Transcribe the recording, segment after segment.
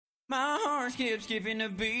My heart skips skipping the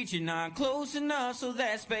beat. You're not close enough, so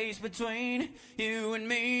that space between you and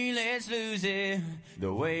me, let's lose it.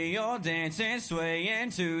 The way you're dancing,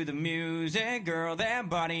 swaying to the music, girl, that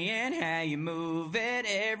body and how you move it.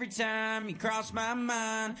 Every time you cross my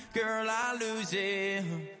mind, girl, I lose it.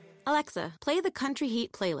 Alexa, play the Country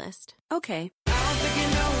Heat playlist. Okay. I don't think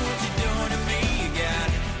you know what you're doing to me.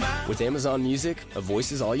 You got With Amazon Music, a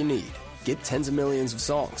voice is all you need. Get tens of millions of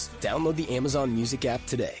songs. Download the Amazon Music app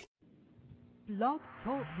today. Blog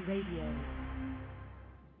Talk Radio.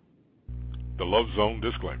 The Love Zone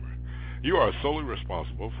disclaimer. You are solely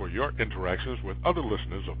responsible for your interactions with other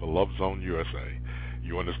listeners of the Love Zone USA.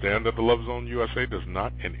 You understand that the Love Zone USA does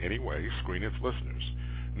not in any way screen its listeners,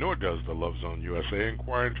 nor does the Love Zone USA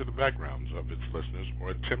inquire into the backgrounds of its listeners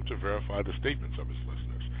or attempt to verify the statements of its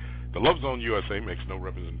listeners. The Love Zone USA makes no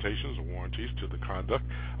representations or warranties to the conduct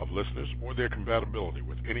of listeners or their compatibility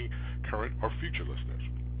with any current or future listeners.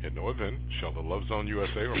 In no event shall the Love Zone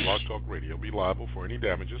USA or Blog Talk Radio be liable for any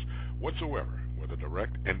damages whatsoever, whether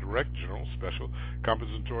direct, indirect, general, special,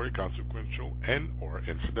 compensatory, consequential, and or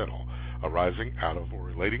incidental, arising out of or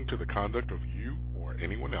relating to the conduct of you or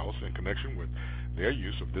anyone else in connection with their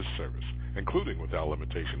use of this service, including without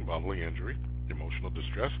limitation bodily injury, emotional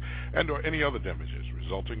distress, and or any other damages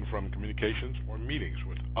resulting from communications or meetings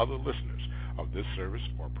with other listeners of this service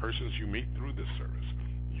or persons you meet through this service.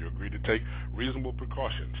 You agree to take reasonable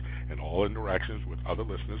precautions in all interactions with other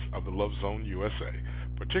listeners of the Love Zone USA,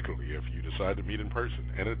 particularly if you decide to meet in person.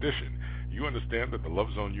 In addition, you understand that the Love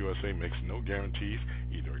Zone USA makes no guarantees,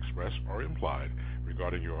 either express or implied,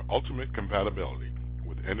 regarding your ultimate compatibility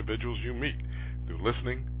with individuals you meet through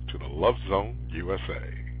listening to the Love Zone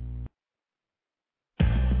USA.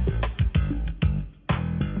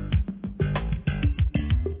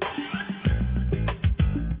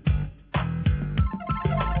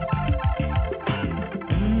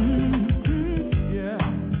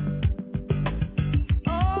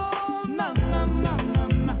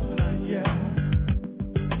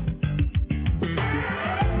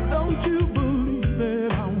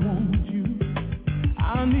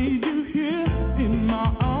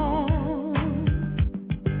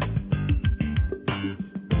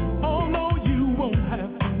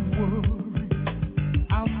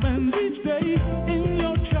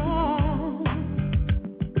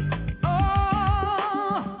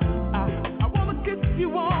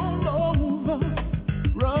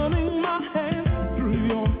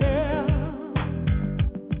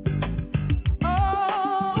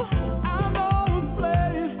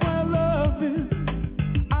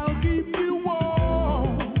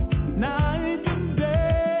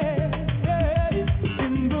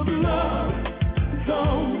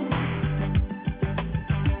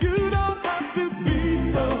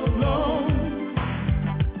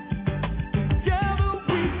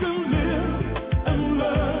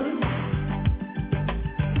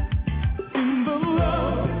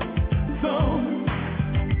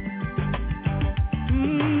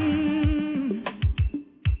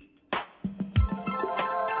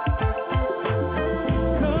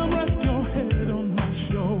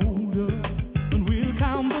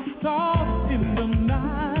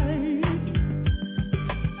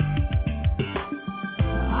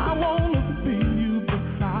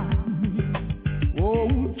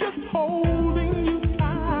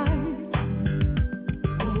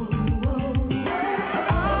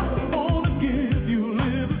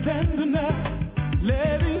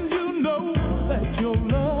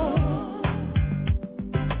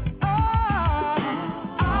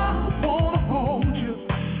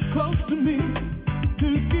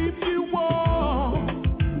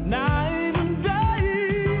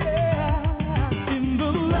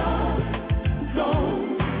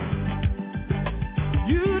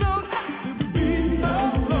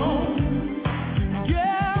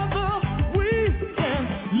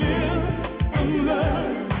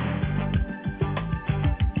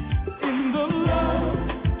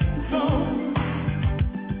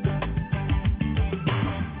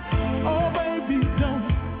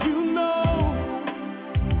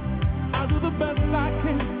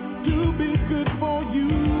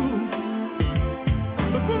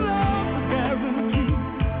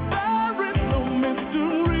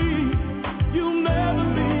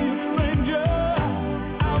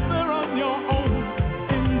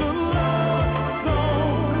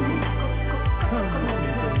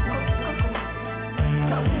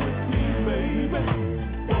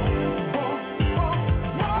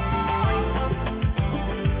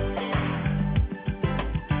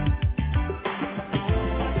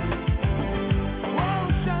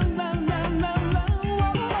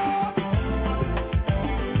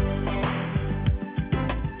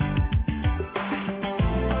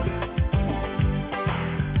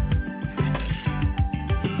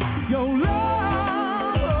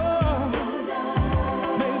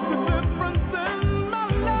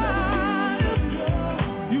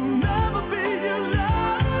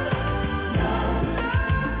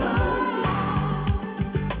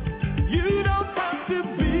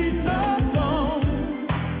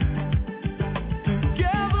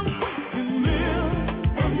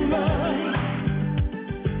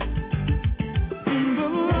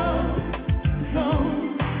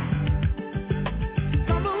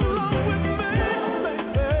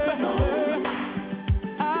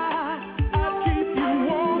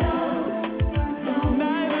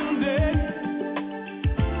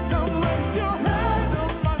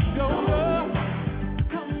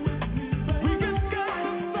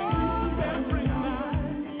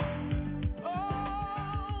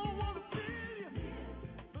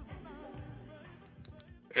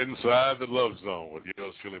 Inside the Love Zone with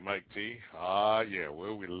yours truly, Mike T. Yeah,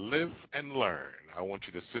 where we live and learn. I want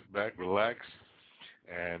you to sit back, relax,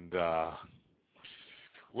 and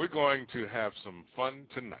we're going to have some fun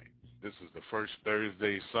tonight. This is the first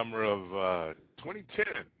Thursday, summer of 2010.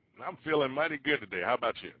 I'm feeling mighty good today. How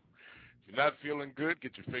about you? If you're not feeling good,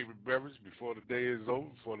 get your favorite beverage before the day is over,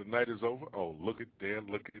 before the night is over. Oh, look at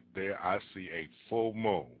there. I see a full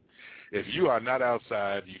moon. If you are not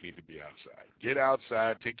outside, you need to be outside. Get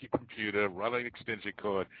outside, take your computer, run an extension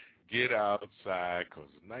cord, get outside, because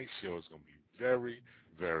tonight's show is going to be very,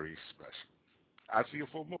 very special. I see a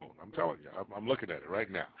full moon. I'm telling you. I'm looking at it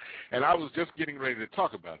right now. And I was just getting ready to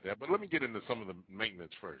talk about that, but let me get into some of the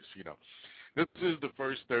maintenance first. You know, this is the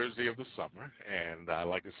first Thursday of the summer, and I'd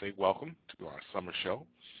like to say welcome to our summer show.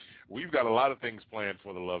 We've got a lot of things planned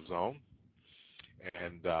for the Love Zone,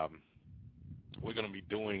 and we're going to be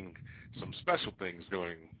doing some special things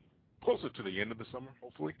during closer to the end of the summer,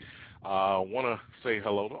 hopefully. I want to say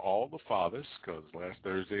hello to all the fathers, because last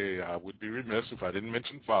Thursday I would be remiss if I didn't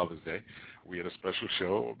mention Father's Day. We had a special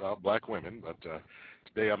show about black women, but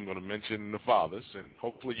today I'm going to mention the fathers, and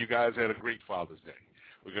hopefully you guys had a great Father's Day.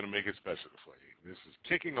 We're going to make it special for you. This is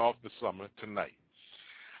kicking off the summer tonight.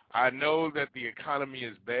 I know that the economy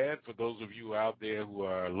is bad for those of you out there who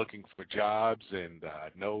are looking for jobs, and I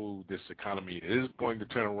know this economy is going to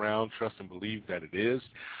turn around. Trust and believe that it is.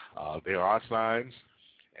 There are signs,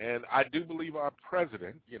 and I do believe our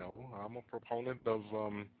president, you know, I'm a proponent of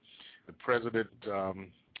the president,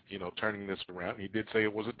 you know, turning this around. He did say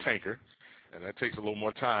it was a tanker, and that takes a little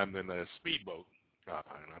more time than a speedboat,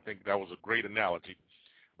 and I think that was a great analogy.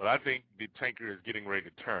 But I think the tanker is getting ready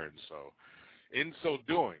to turn, so in so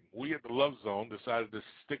doing, we at the Love Zone decided to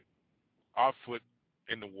stick our foot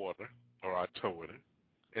in the water, or our toe in it,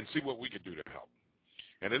 and see what we could do to help.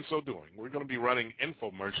 And in so doing, we're going to be running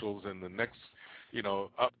infomercials in the next, you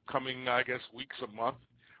know, upcoming, I guess, weeks, a month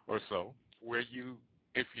or so, where you,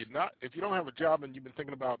 if you don't have a job and you've been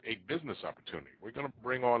thinking about a business opportunity, we're going to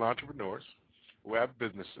bring on entrepreneurs who have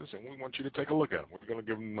businesses, and we want you to take a look at them. We're going to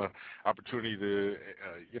give them an opportunity to,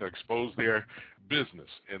 you know, expose their business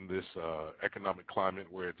in this economic climate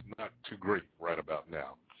where it's not too great right about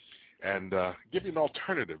now, and give you an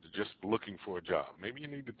alternative to just looking for a job. Maybe you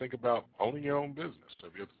need to think about owning your own business.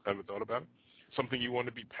 Have you ever thought about it? Something you want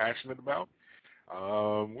to be passionate about?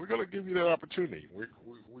 We're going to give you that opportunity.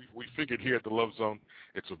 We figured here at the Love Zone,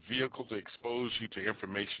 it's a vehicle to expose you to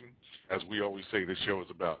information. As we always say, this show is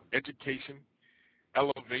about education,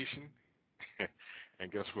 elevation, and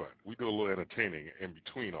guess what? We do a little entertaining in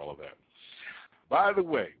between all of that. By the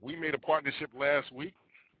way, we made a partnership last week,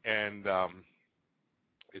 and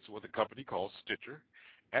it's with a company called Stitcher,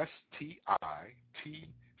 Stitcher.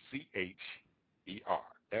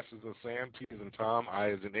 S is in Sam, T is in Tom,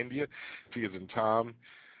 I is in India, T is in Tom,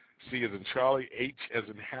 C is in Charlie, H as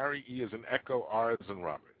in Harry, E as in Echo, R as in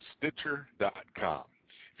Robert. Stitcher.com.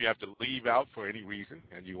 If you have to leave out for any reason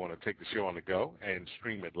and you want to take the show on the go and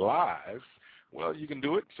stream it live, well, you can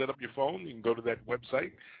do it. Set up your phone. You can go to that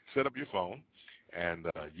website, set up your phone, and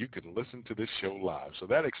you can listen to this show live. So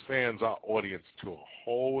that expands our audience to a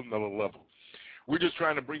whole nother level. We're just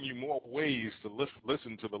trying to bring you more ways to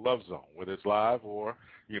listen to the Love Zone, whether it's live or,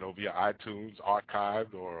 you know, via iTunes,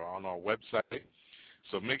 archived, or on our website.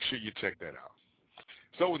 So make sure you check that out.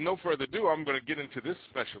 So with no further ado, I'm going to get into this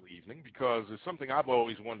special evening because it's something I've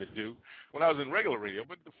always wanted to do when I was in regular radio,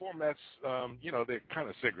 but the formats, you know, they're kind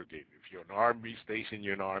of segregated. If you're an R&B station,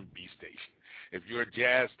 you're an R&B station. If you're a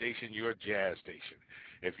jazz station, you're a jazz station.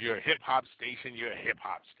 If you're a hip-hop station, you're a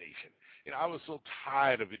hip-hop station. You know, I was so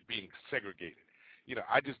tired of it being segregated. You know,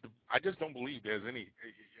 I just don't believe there's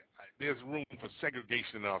room for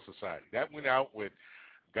segregation in our society. That went out with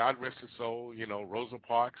God rest his soul, Rosa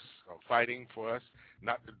Parks fighting for us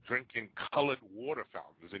not to drink in colored water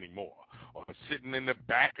fountains anymore or sitting in the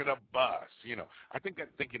back of the bus. I think that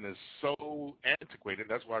thinking is so antiquated.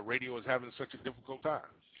 That's why radio is having such a difficult time.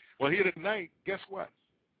 Well, here tonight, guess what?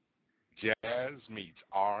 Jazz meets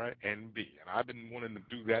R&B, and I've been wanting to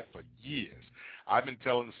do that for years. I've been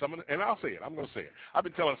telling and I'll say it, I'm going to say it. I've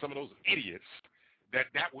been telling some of those idiots that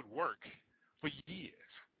would work for years.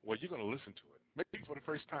 Well, you're going to listen to it, maybe for the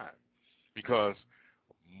first time, because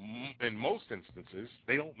in most instances,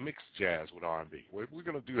 they don't mix jazz with R&B. We're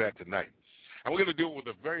going to do that tonight. And we're going to do it with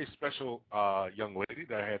a very special young lady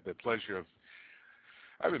that I had the pleasure of,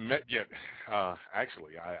 I haven't met yet.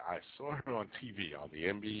 Actually, I saw her on TV on the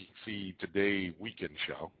NBC Today weekend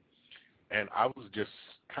show, and I was just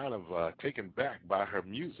kind of taken back by her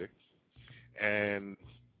music and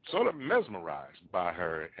sort of mesmerized by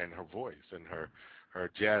her and her voice and her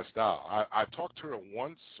jazz style. I talked to her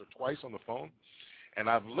once or twice on the phone, and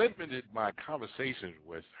I've limited my conversations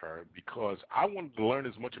with her because I wanted to learn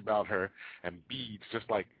as much about her and beads, just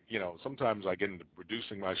like, sometimes I get into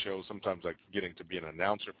producing my show, sometimes I get into being an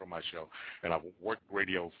announcer for my show, and I've worked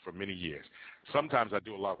radio for many years. Sometimes I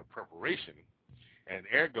do a lot of preparation, and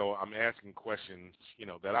ergo, I'm asking questions,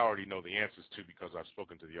 that I already know the answers to because I've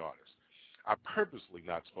spoken to the artist. I've purposely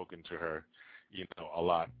not spoken to her, a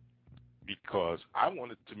lot because I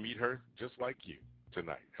wanted to meet her just like you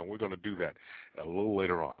tonight, and we're going to do that a little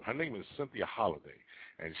later on. Her name is Cynthia Holiday,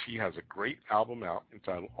 and she has a great album out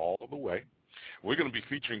entitled All the Way. We're going to be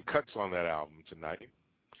featuring cuts on that album tonight,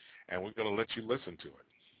 and we're going to let you listen to it.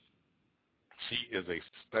 She is a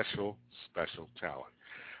special, special talent.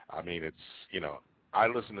 I mean, it's, I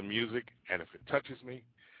listen to music, and if it touches me,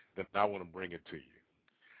 then I want to bring it to you.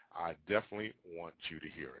 I definitely want you to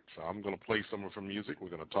hear it. So I'm going to play some of her music. We're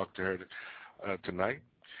going to talk to her tonight.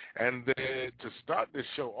 And then to start this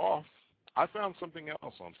show off, I found something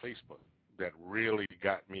else on Facebook that really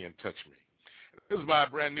got me and touched me. This is by a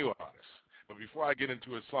brand new artist. But before I get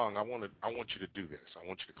into his song, I want you to do this. I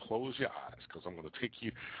want you to close your eyes because I'm going to take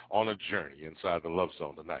you on a journey inside the Love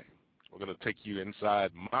Zone tonight. We're going to take you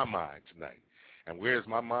inside my mind tonight. And where is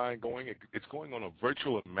my mind going? It's going on a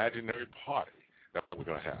virtual imaginary party that we're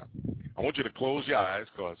going to have. I want you to close your eyes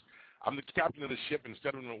because I'm the captain of the ship.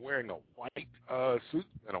 Instead of wearing a white suit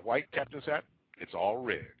and a white captain's hat, it's all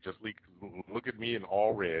red. Just look at me in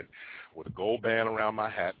all red with a gold band around my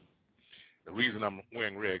hat. The reason I'm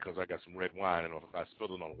wearing red because I got some red wine, and if I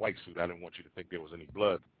spilled it on a white suit, I didn't want you to think there was any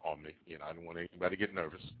blood on me. I didn't want anybody to get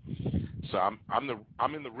nervous. So I'm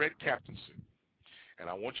in the red captain suit, and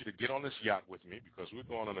I want you to get on this yacht with me because we're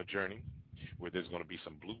going on a journey where there's going to be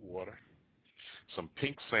some blue water, some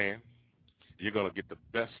pink sand. You're going to get the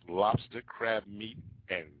best lobster, crab meat,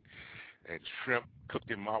 and shrimp cooked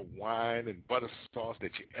in my wine and butter sauce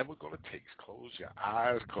that you're ever going to taste. Close your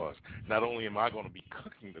eyes because not only am I going to be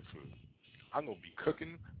cooking the food, I'm going to be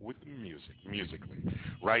cooking with the music, musically,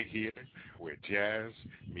 right here where jazz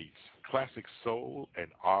meets classic soul and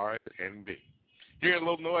R&B. Hear a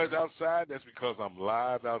little noise outside? That's because I'm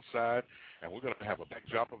live outside, and we're going to have a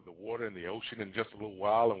backdrop of the water and the ocean in just a little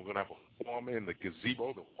while, and we're going to have a performer in the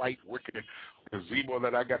gazebo, the white wicked gazebo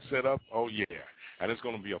that I got set up. Oh, yeah. And it's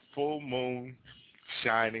going to be a full moon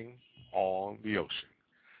shining on the ocean.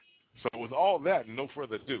 So with all that, and no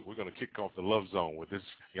further ado, we're going to kick off the Love Zone with this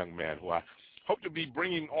young man who I hope to be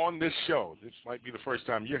bringing on this show. This might be the first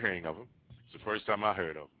time you're hearing of him. It's the first time I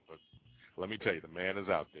heard of him. But let me tell you, the man is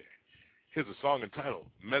out there. Here's a song entitled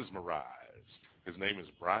Mesmerized. His name is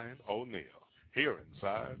Brian O'Neill, here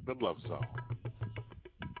inside the Love Zone.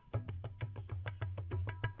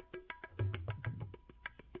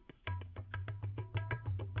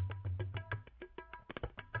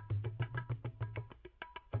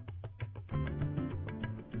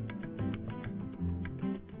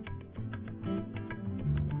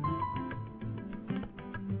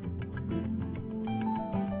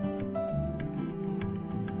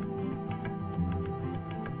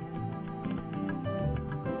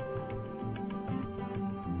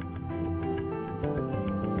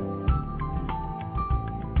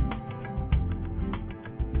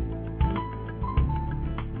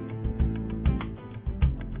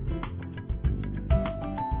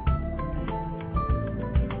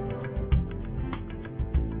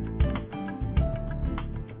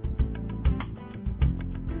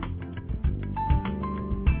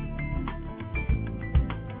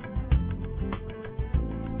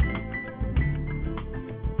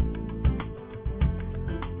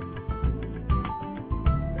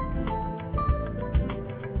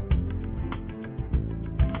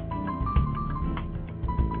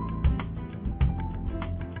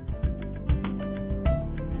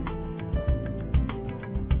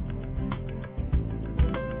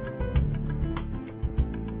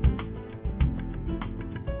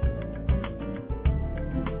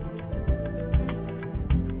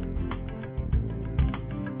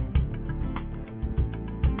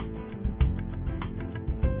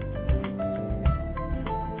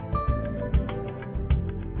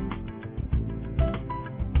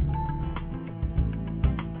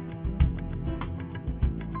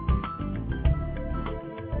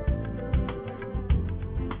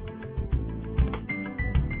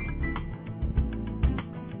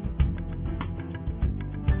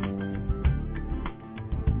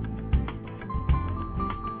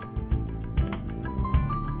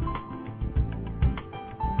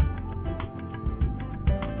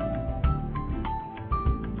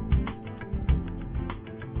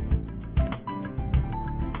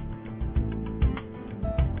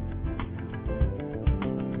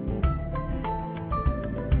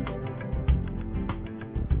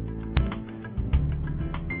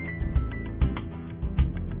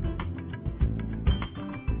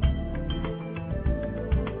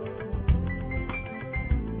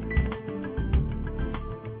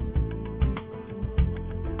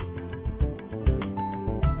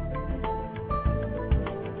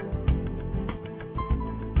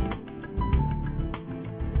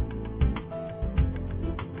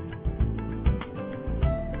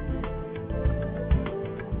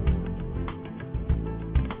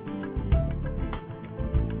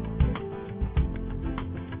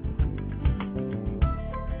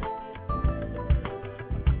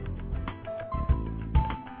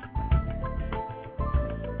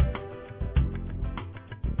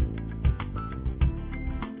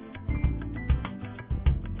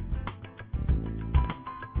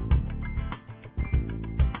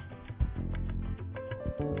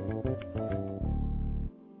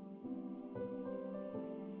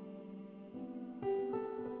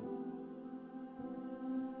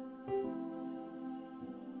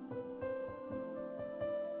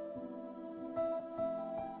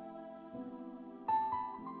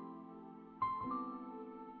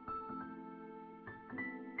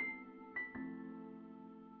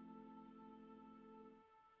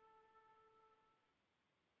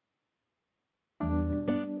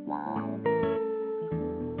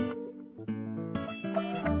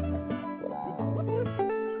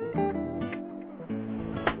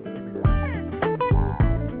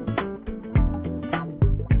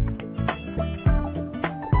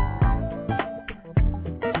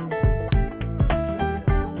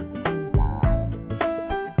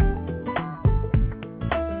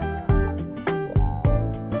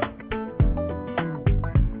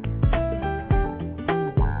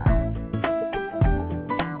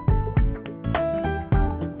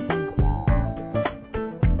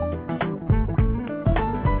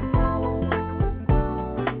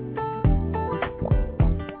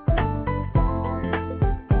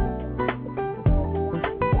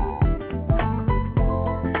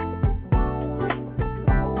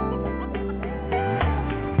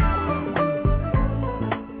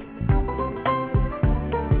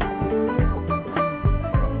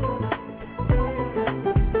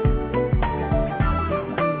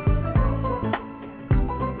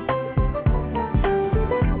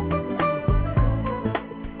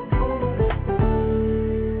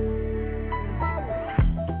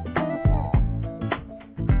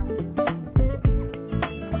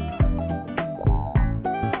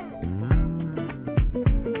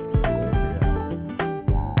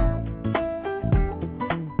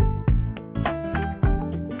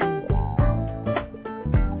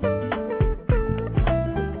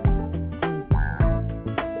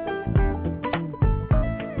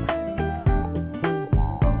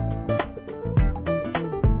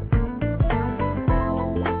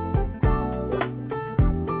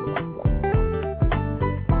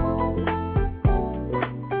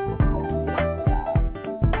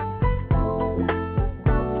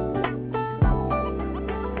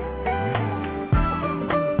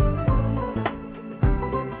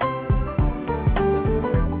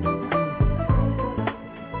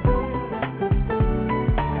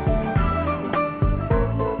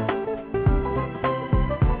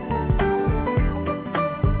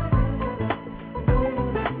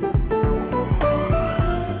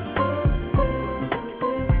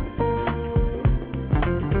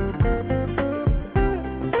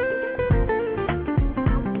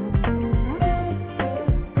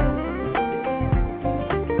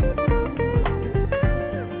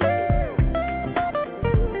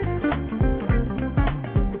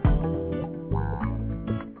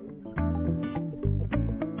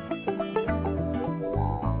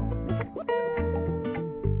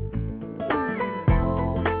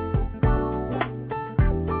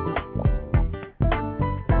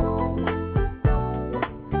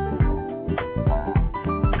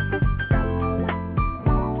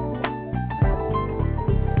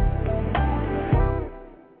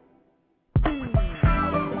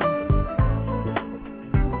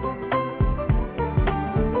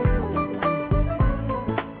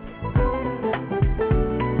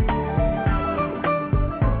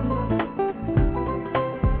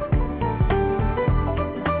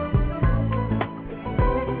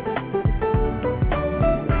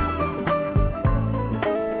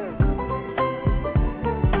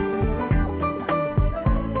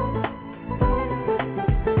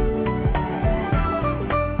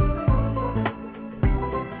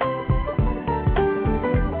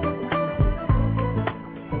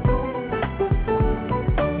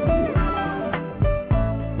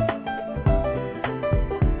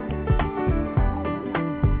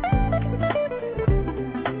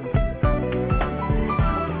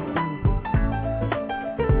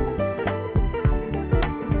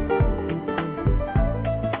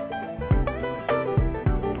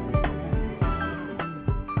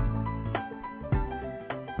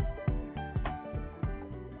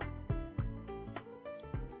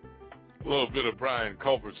 little bit of Brian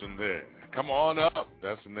Culbertson there. Come on up.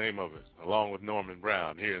 That's the name of it. Along with Norman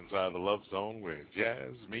Brown here inside the Love Zone where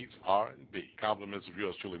jazz meets R&B. Compliments of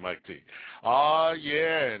yours truly, Mike T.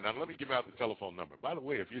 Yeah. Now let me give out the telephone number. By the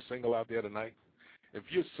way, if you're single out there tonight, if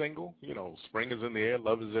you're single, you know, spring is in the air,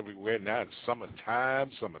 love is everywhere. Now it's summertime,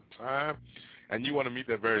 and you want to meet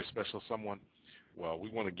that very special someone, well, we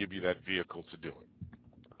want to give you that vehicle to do it.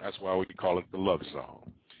 That's why we call it the Love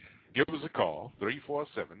Zone. Give us a call,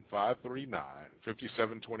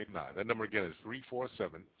 347-539-5729. That number again is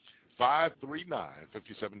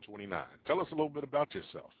 347-539-5729. Tell us a little bit about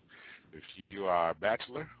yourself. If you are a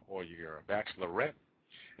bachelor or you're a bachelorette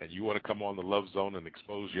and you want to come on the Love Zone and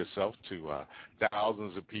expose yourself to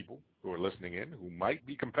thousands of people who are listening in who might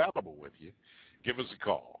be compatible with you, give us a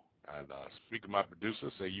call. And speak to my producer,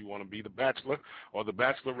 say you want to be the bachelor or the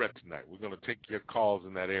bachelorette tonight. We're going to take your calls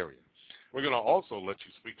in that area. We're going to also let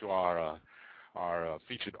you speak to our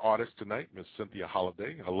featured artist tonight, Miss Cynthia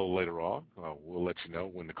Holiday, a little later on. We'll let you know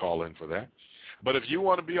when to call in for that. But if you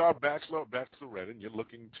want to be our bachelor or bachelorette and you're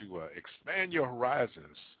looking to expand your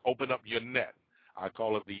horizons, open up your net, I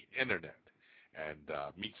call it the internet, and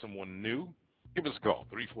meet someone new, give us a call,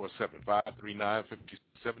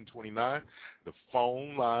 347-539-5729. The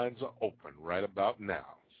phone lines are open right about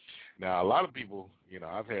now. Now, a lot of people, you know,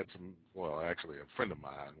 I've had some, well, actually a friend of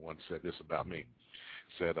mine once said this about me.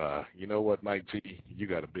 Said, you know what, Mike T, you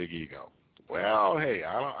got a big ego. Well, hey,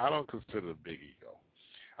 I don't consider it a big ego.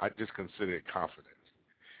 I just consider it confidence.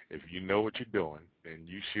 If you know what you're doing, then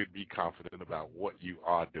you should be confident about what you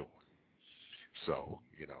are doing. So,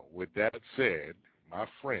 you know, with that said, my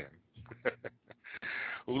friend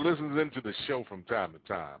who listens into the show from time to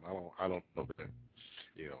time, I don't know that,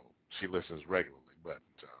 you know, she listens regularly, but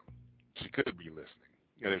she could be listening.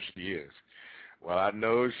 And if she is, well, I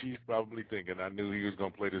know she's probably thinking, I knew he was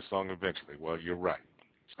going to play this song eventually. Well, you're right.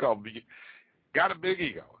 It's called Got a Big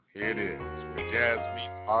Ego. Here it is. With jazz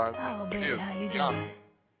meets R&B. Oh, baby, how you doing?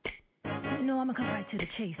 You know, I'm going to come right to the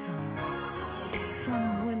chase.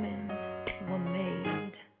 Some women were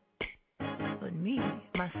made, but me,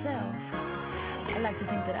 myself, I like to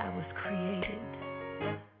think that I was created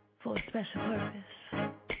for a special purpose.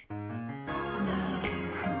 Now,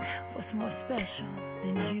 what's more special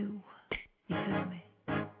than you? You feel me?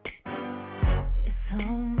 It's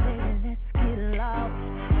home, baby, let's get lost.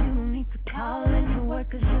 You don't need to call into work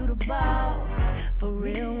 'cause you the boss. For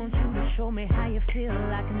real, want you to show me how you feel.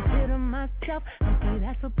 I consider myself, okay,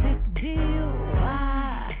 that's a big deal.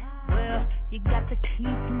 Why? Well, you got the key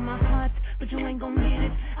to my heart, but you ain't gon' get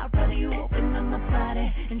it. I'd rather you open up my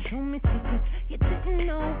body and show me secrets you didn't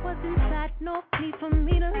know was inside. No need for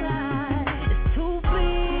me to lie. It's too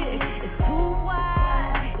big, it's too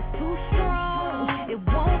wide, it's too strong, it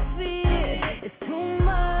won't fit. It's too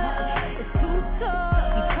much, it's too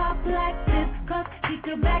tough. You talk like this 'cause he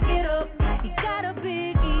could back it up. He got a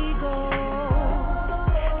big ego,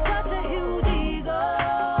 such a huge ego.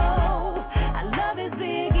 I love his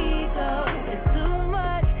big ego. It's too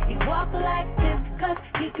much. He walk like this 'cause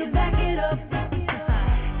he could back it up.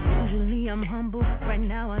 Usually I'm humble, right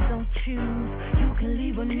now I don't choose. You can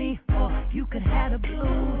leave with me or you could have the blues.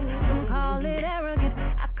 Don't call it arrogant,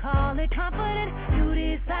 I call it confident. You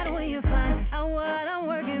decide when you find out what I'm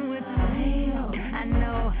working with. I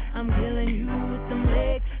know I'm killing you with them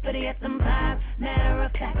legs, but yet them thighs. Matter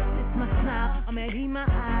of fact, it's my smile, or maybe my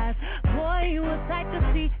eyes. Boy, you a sight to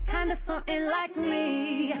see, kinda something like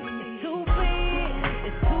me. It's too big,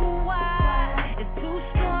 it's too wide, it's too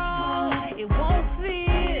strong, it won't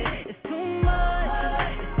fit. It's too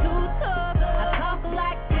much, it's too tough. I talk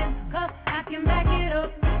like this 'cause I can back it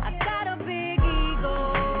up. I got a big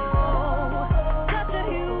ego, such a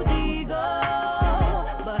huge ego,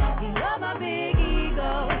 but he love my big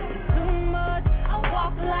ego. It's too much. I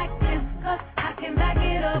walk like this 'cause I can back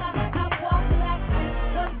it up. I walk like this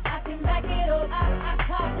 'cause I can back it up. I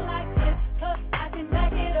talk like this 'cause I can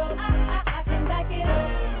back it up. I can back it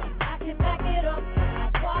up. I can back it up. I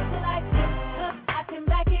walk like this 'cause I can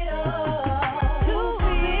back it up. Too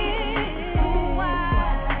big, too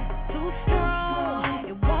wide, too strong,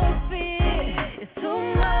 it won't fit. It's too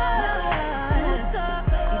much, too tough.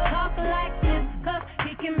 He talk like this 'cause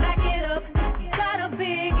he can back it up. Got a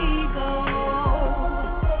big ego,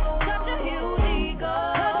 such a huge ego,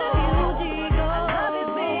 such a huge ego. I love his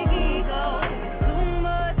big ego. It's too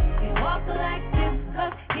much. He walk like this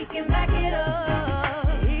 'cause he can back it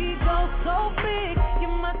up. Ego so big, you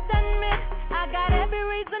must admit I got every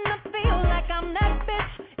reason to feel like I'm that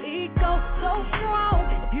bitch. Ego so strong,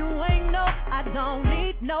 if you ain't know, I don't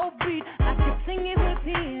need no beat. I can sing it with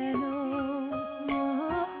piano.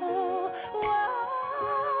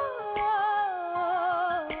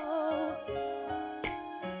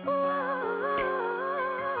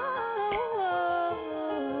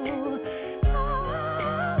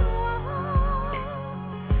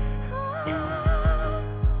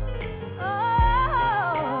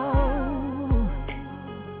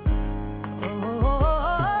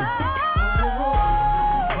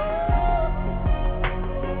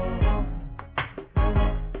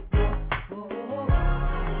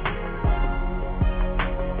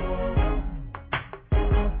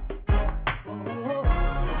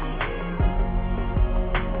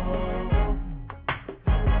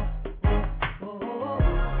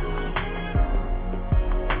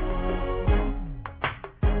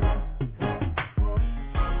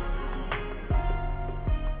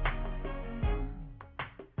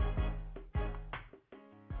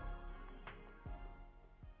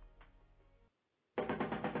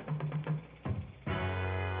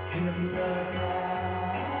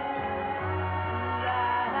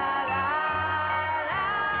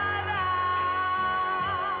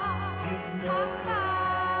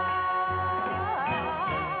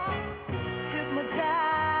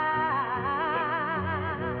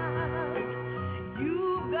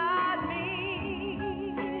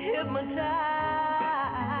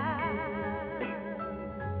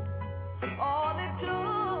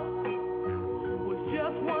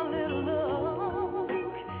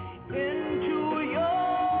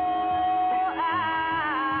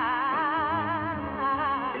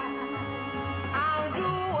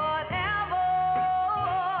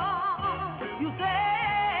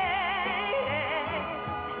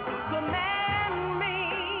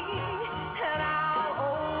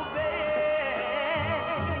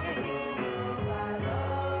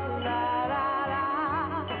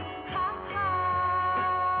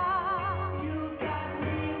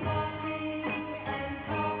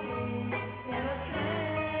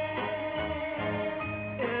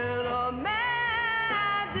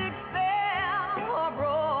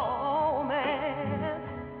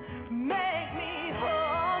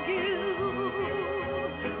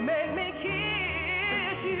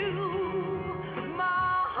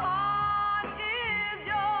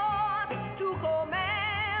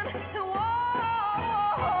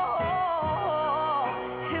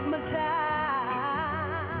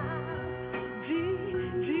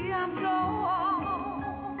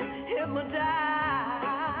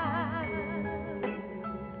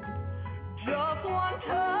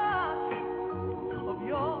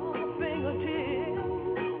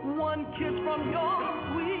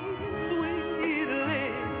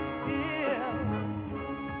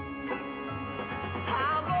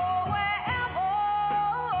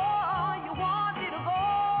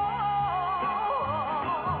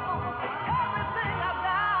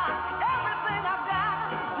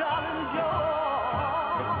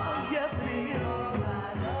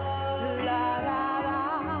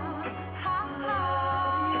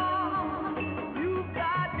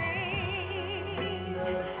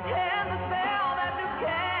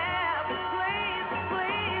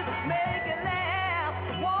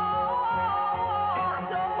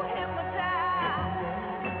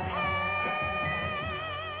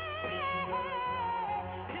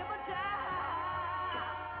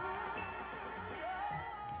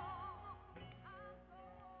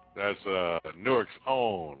 That's Newark's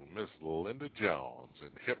own Miss Linda Jones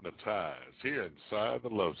and Hypnotize here inside the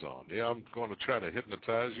Love Zone. Yeah, I'm going to try to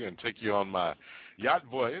hypnotize you and take you on my yacht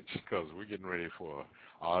voyage because we're getting ready for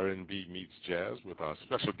R&B meets jazz with our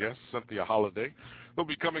special guest, Cynthia Holiday, who'll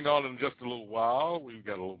be coming on in just a little while. We've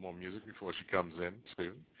got a little more music before she comes in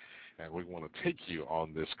soon. And we want to take you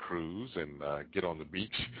on this cruise and get on the beach.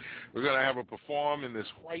 We're going to have her perform in this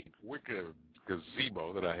white wicker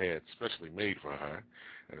gazebo that I had specially made for her.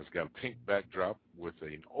 And it's got a pink backdrop with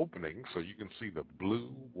an opening so you can see the blue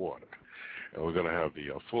water. And we're going to have the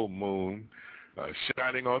full moon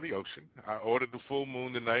shining on the ocean. I ordered the full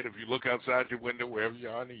moon tonight. If you look outside your window, wherever you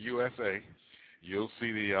are in the USA, you'll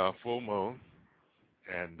see the full moon.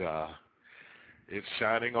 And it's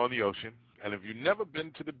shining on the ocean. And if you've never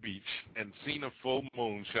been to the beach and seen a full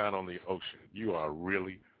moon shine on the ocean, you are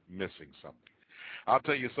really missing something. I'll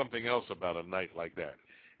tell you something else about a night like that.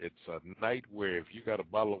 It's a night where if you got a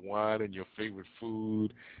bottle of wine and your favorite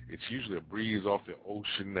food, it's usually a breeze off the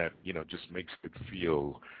ocean that, you know, just makes it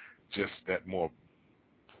feel just that more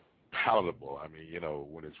palatable. I mean, you know,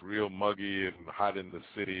 when it's real muggy and hot in the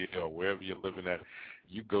city or wherever you're living at,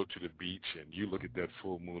 you go to the beach and you look at that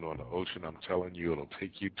full moon on the ocean, I'm telling you, it'll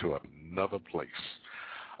take you to another place,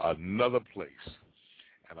 and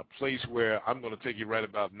a place where I'm going to take you right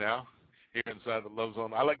about now. Here inside the Love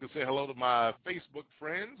Zone, I like to say hello to my Facebook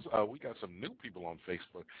friends. We got some new people on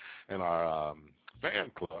Facebook and our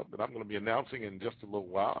fan club that I'm going to be announcing in just a little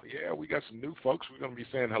while. Yeah, we got some new folks we're going to be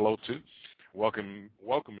saying hello to, welcoming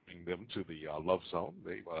them to the Love Zone.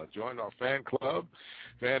 They joined our fan club,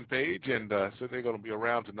 fan page, and said they're going to be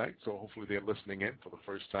around tonight, so hopefully they're listening in for the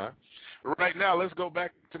first time. But right now, let's go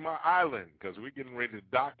back to my island because we're getting ready to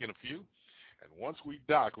dock in a few. And once we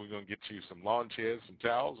dock, we're going to get you some lawn chairs, some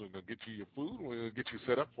towels. We're going to get you your food. And we're going to get you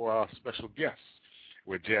set up for our special guests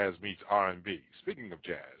where jazz meets R&B. Speaking of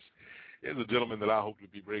jazz, here's a gentleman that I hope to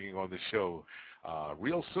be bringing on the show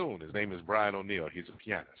real soon. His name is Brian O'Neill. He's a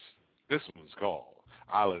pianist. This one's called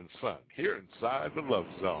Island Sun, here inside the Love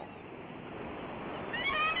Zone.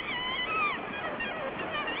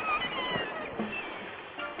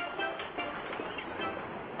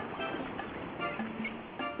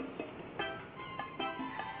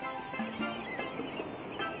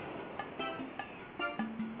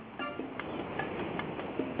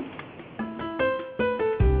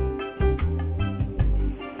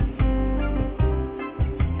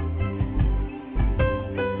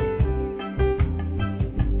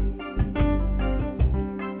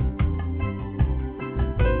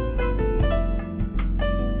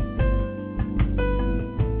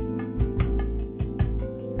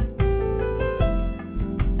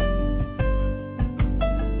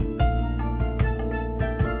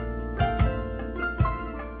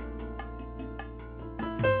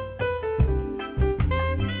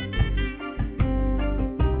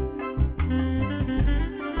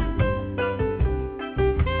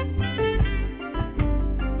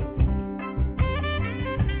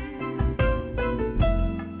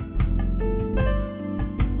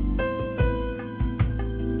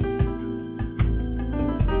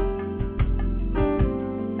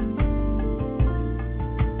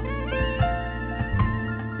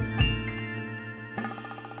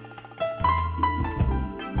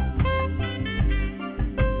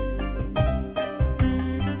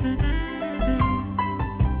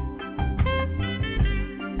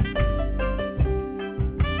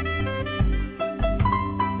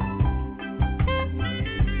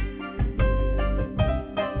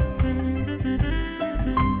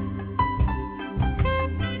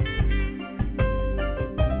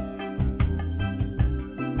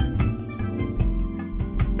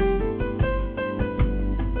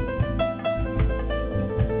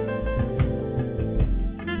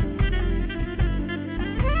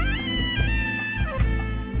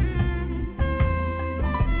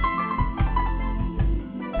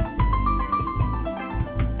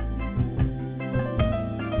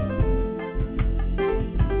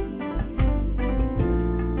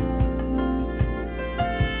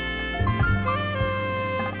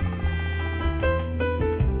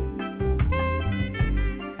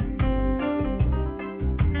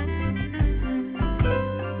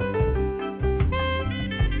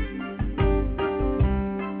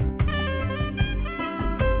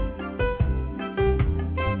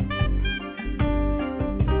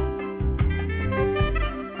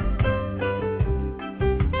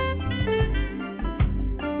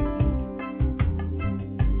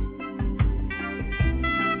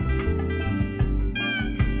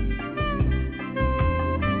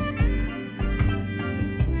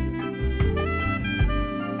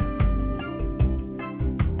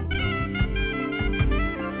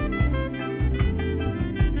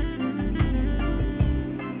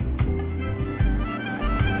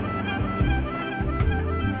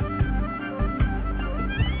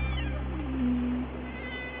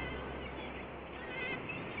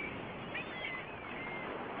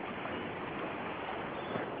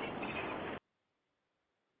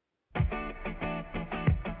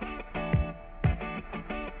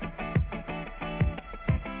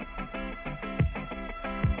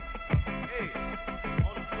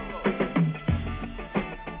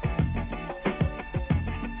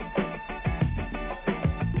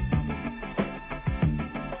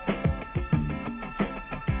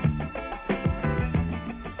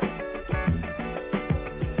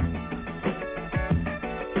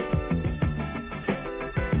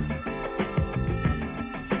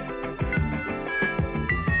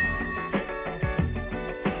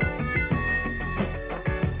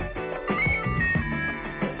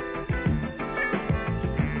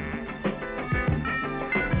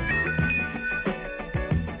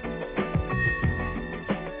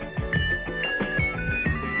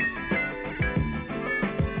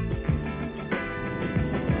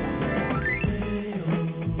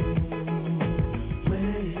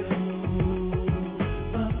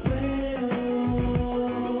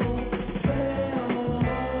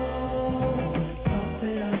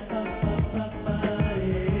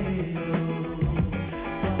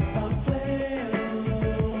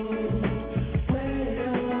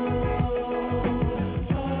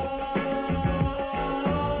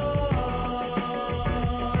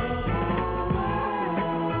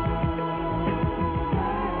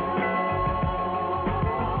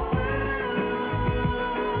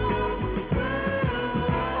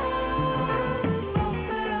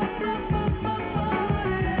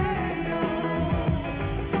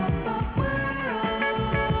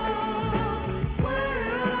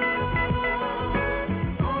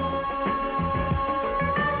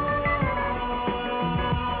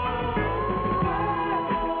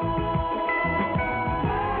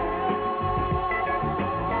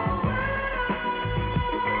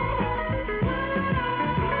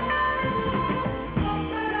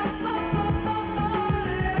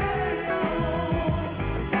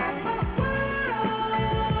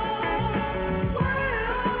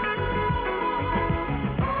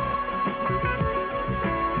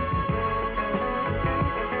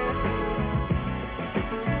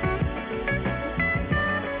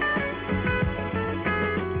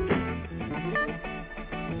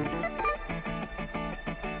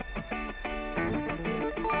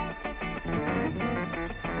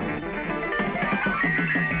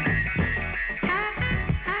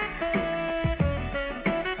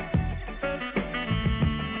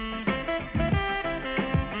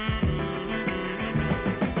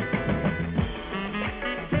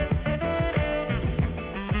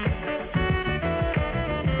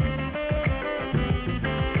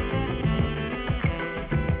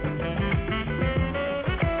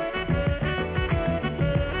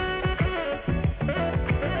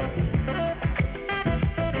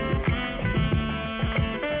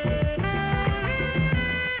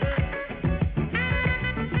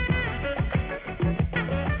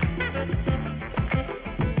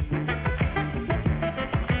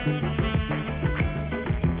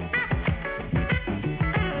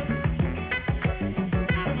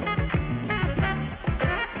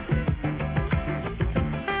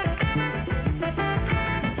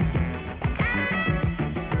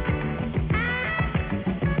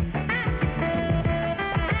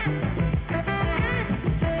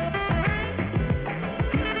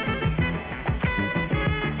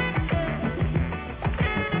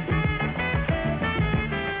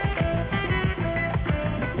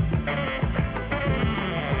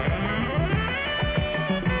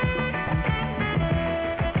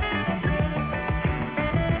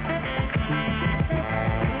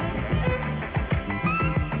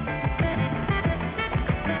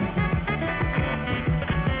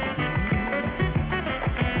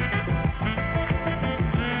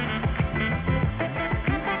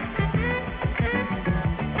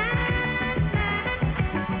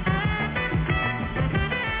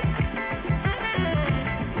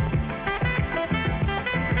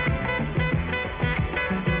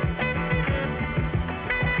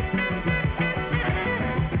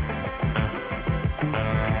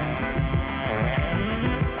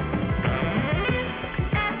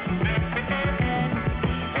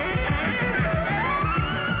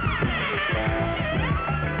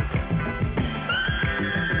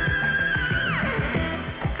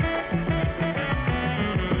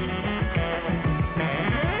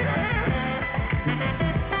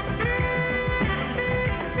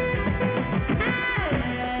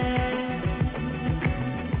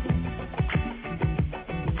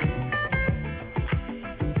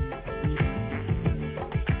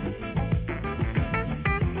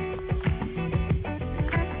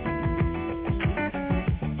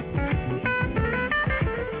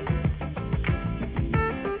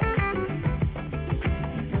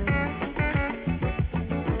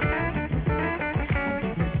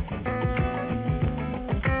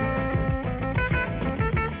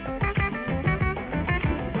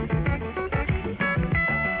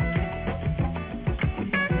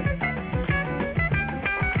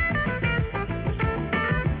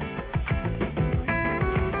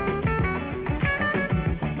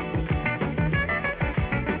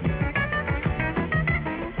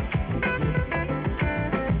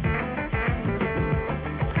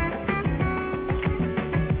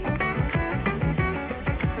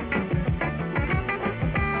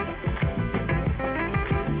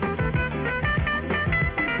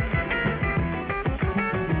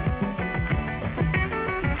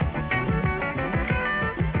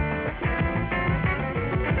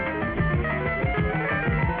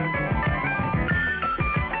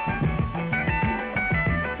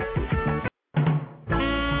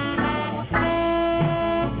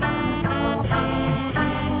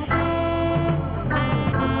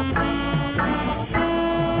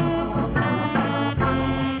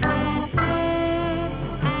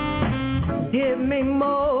 me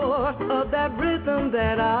more of that rhythm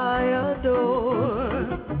that I adore.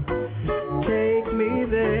 Take me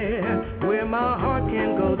there where my heart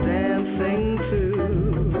can go dancing to.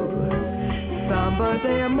 Samba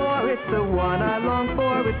de amor, it's the one I long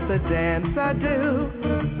for, it's the dance I do.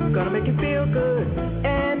 Gonna make you feel good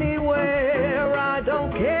anywhere, I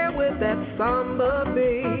don't care where that samba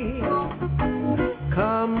be.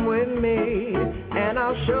 Come with me and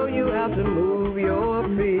I'll show you how to move your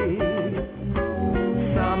feet.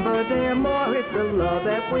 Samba de amor, it's the love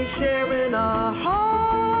that we share in our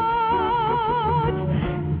hearts.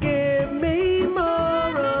 Give me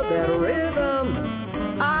more of that rhythm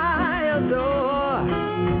I adore.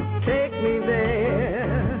 Take me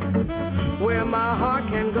there where my heart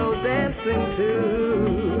can go dancing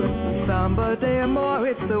to. Samba de amor,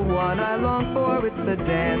 it's the one I long for, it's the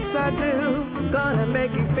dance I do. Gonna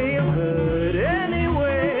make you feel good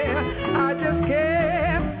anywhere, I just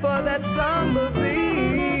care for that samba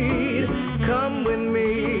beat. Come with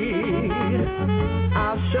me,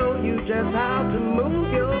 I'll show you just how to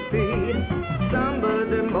move your feet. Samba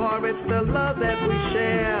de amor, it's the love that we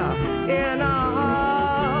share in our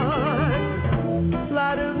hearts.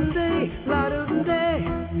 La-do-day, la-do-day,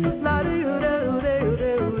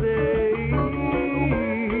 la-do-do-do-do-do-do.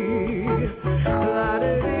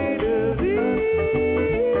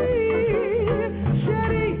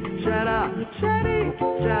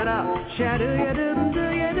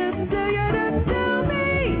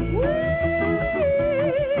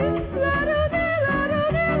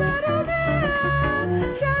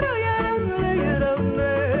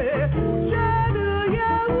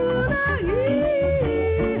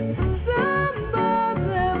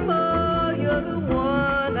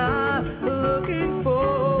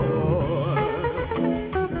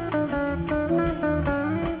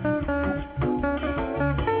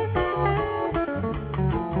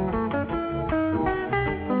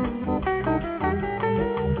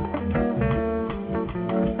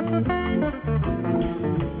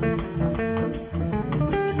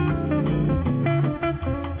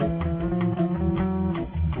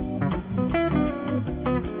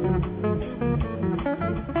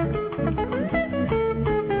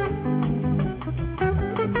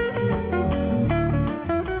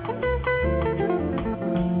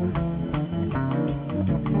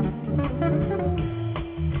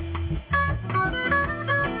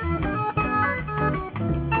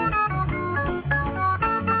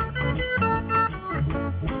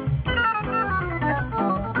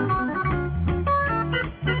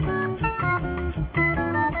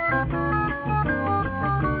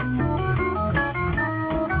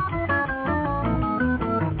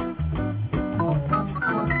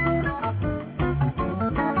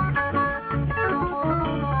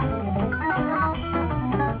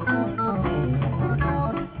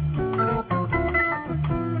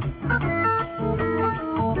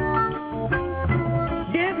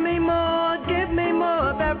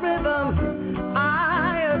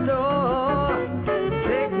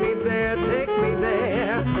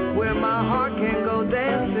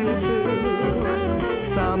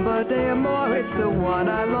 Samba de amor, it's the one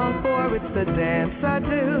I long for, it's the dance I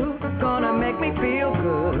do. Gonna make me feel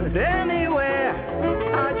good anywhere,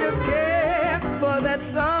 I just care for that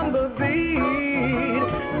samba beat.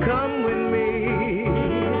 Come with me,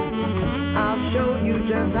 I'll show you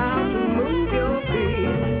just how to move your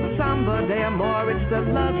feet. Samba de amor, it's the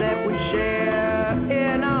love that we share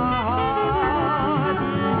in our hearts.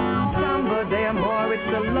 Samba de amor, it's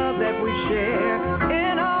the love that we share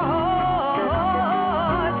in our hearts.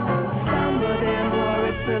 Samba de amor,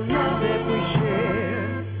 it's the love that we share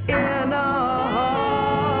in our hearts.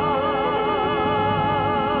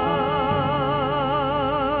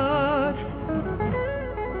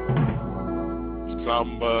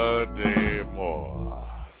 Samba de amor.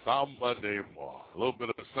 Samba de amor. A little bit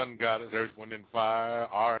of the Sun Goddess, Earth, Wind and Fire,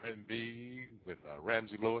 R&B with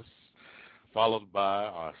Ramsey Lewis, followed by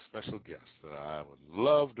our special guest that I would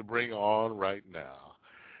love to bring on right now.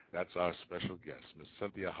 That's our special guest, Miss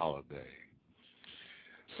Cynthia Holliday.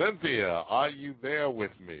 Cynthia, are you there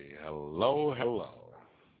with me? Hello, hello.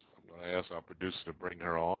 I'm going to ask our producer to bring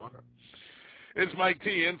her on. It's Mike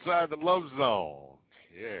T inside the Love Zone.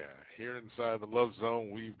 Yeah, here inside the Love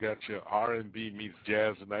Zone, we've got your R&B meets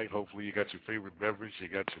jazz tonight. Hopefully you got your favorite beverage, you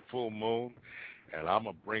got your full moon, and I'm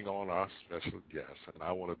going to bring on our special guest. And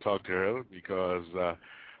I want to talk to her because,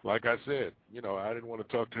 like I said, you know, I didn't want to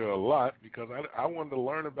talk to her a lot because I wanted to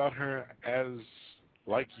learn about her as,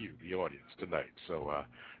 like you, the audience, tonight. So,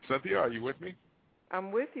 Cynthia, are you with me?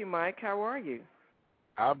 I'm with you, Mike. How are you?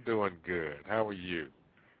 I'm doing good. How are you?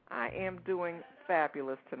 I am doing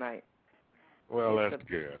fabulous tonight. Well, that's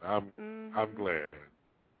good. I'm I'm glad.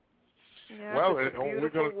 Yeah, Well, it's a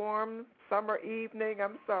beautiful, warm summer evening.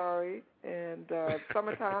 I'm sorry, and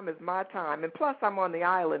summertime is my time. And plus, I'm on the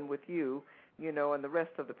island with you, you know, and the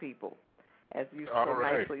rest of the people, as you so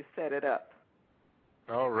nicely set it up.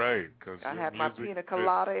 All right, because I have my pina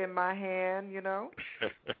colada in my hand, you know.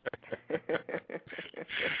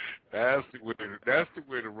 That's the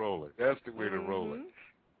way to roll it. That's the way to roll it.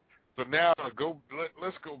 So now let's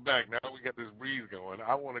go back. Now we got this breeze going.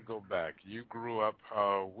 I want to go back. You grew up.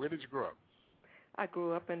 Where did you grow up? I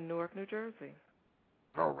grew up in Newark, New Jersey.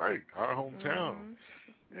 All right, our hometown.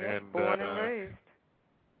 Yes, born and raised.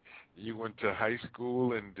 You went to high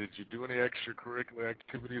school, and did you do any extracurricular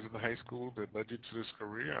activities in the high school that led you to this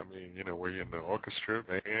career? I mean, you know, were you in the orchestra,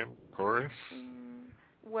 band, chorus?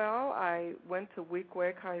 Well, I went to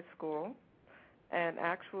Weequahic High School, and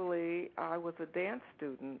actually I was a dance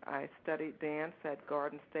student. I studied dance at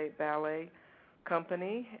Garden State Ballet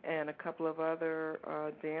Company and a couple of other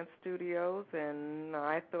dance studios, and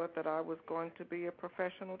I thought that I was going to be a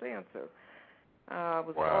professional dancer. I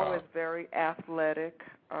was always very athletic,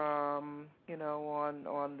 you know,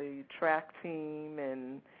 on the track team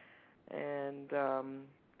and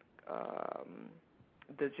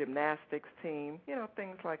the gymnastics team, you know,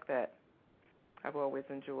 things like that. I've always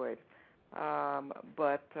enjoyed.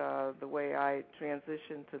 But the way I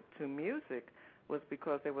transitioned to music was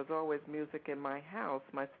because there was always music in my house.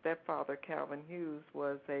 My stepfather, Calvin Hughes,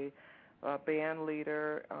 was a band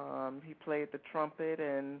leader. He played the trumpet,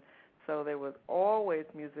 and so there was always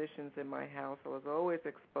musicians in my house. I was always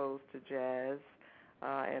exposed to jazz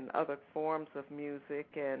and other forms of music.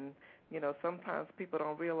 And, you know, sometimes people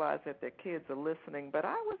don't realize that their kids are listening, but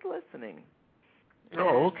I was listening.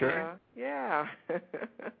 Oh, okay. Yeah.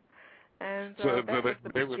 And so that was the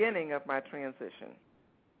beginning of my transition.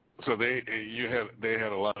 So they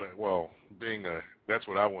had a lot of, that's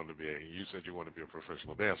what I wanted to be. You said you wanted to be a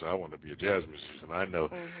professional dancer. I wanted to be a jazz musician. I know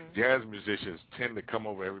jazz musicians tend to come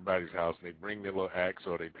over everybody's house and they bring their little axe,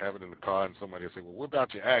 or they have it in the car and somebody will say, well, what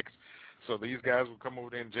about your axe? So these guys will come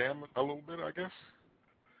over there and jam a little bit, I guess?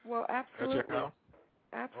 Well, absolutely. At your house?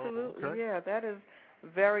 Absolutely, oh, okay. Yeah. That is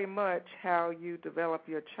very much how you develop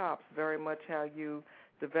your chops, very much how you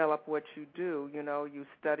develop what you do. You know, you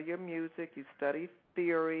study your music, you study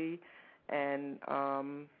theory, and,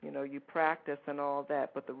 you know, you practice and all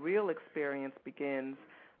that. But the real experience begins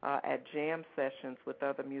at jam sessions with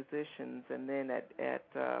other musicians and then at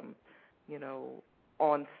you know,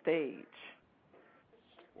 on stage.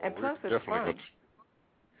 Well, and plus it's fun.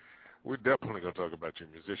 We're definitely going to talk about your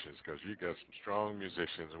musicians because you got some strong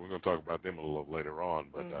musicians, and we're going to talk about them a little later on.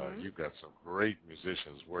 But you've got some great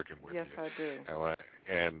musicians working with you. Yes, I do.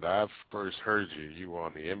 And I first heard you were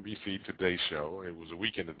on the NBC Today show. It was a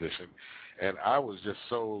weekend edition, and I was just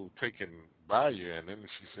so taken by you. And then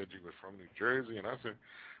she said you were from New Jersey, and I said,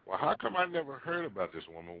 well, how come I never heard about this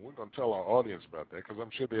woman? We're going to tell our audience about that because I'm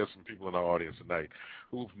sure there's some people in our audience tonight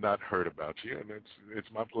who've not heard about you, and it's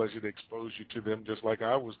my pleasure to expose you to them just like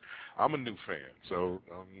I was. I'm a new fan, so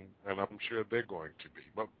and I'm sure they're going to be.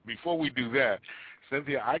 But before we do that,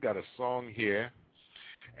 Cynthia, I got a song here,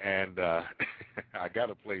 and I got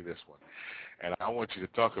to play this one, and I want you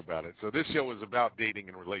to talk about it. So this show is about dating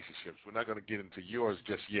and relationships. We're not going to get into yours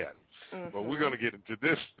just yet, but we're going to get into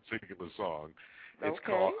this particular song. It's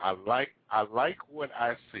called I Like What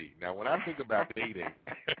I See. Now, when I think about dating,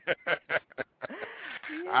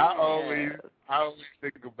 I always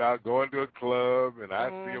think about going to a club and I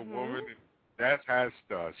see a woman, and that's how it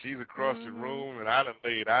starts. She's across the room, and I done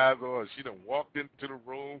laid eyes on her. She done walked into the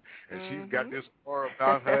room, and she's got this aura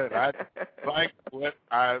about her, and I like what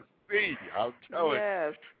I see. I'm telling you.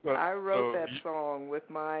 Yes, I wrote that song with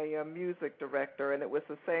my music director, and it was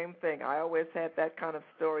the same thing. I always had that kind of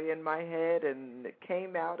story in my head, and it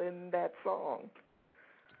came out in that song.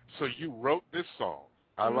 So you wrote this song.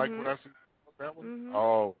 I like what I see. That one?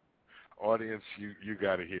 Oh, audience, you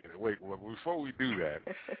got to hear it. Wait, before we do that,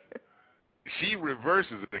 she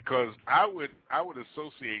reverses it because I would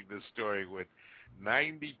associate this story with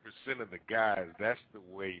 90% of the guys. That's the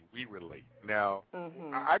way we relate. Now,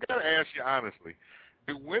 I got to ask you honestly,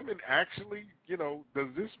 do women actually, you know, does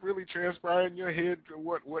this really transpire in your head?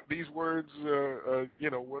 What these words, you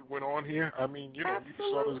know, what went on here? I mean, you know,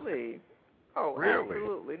 absolutely. Oh, really?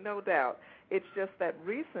 Absolutely, no doubt. It's just that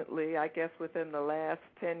recently, I guess within the last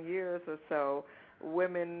 10 years or so,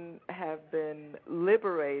 women have been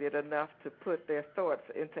liberated enough to put their thoughts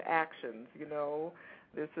into actions. You know,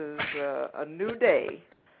 this is a new day,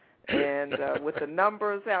 and with the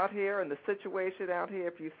numbers out here and the situation out here,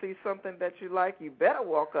 if you see something that you like, you better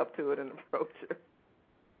walk up to it and approach it.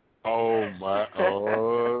 Oh, my.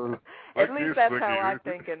 Oh. At least that's how I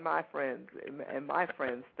think, and my friends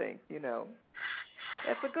think.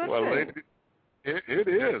 That's a good thing. It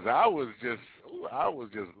is. I was just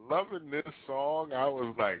loving this song. I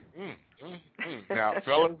was like, Now,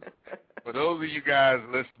 fellas, for those of you guys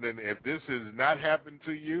listening, if this has not happened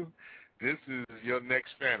to you, this is your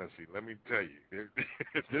next fantasy. Let me tell you,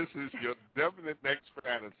 this is your definite next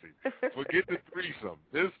fantasy. Forget the threesome.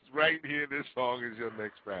 This right here, this song is your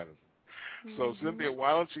next fantasy. So, Cynthia,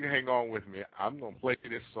 why don't you hang on with me? I'm going to play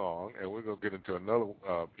this song, and we're going to get into another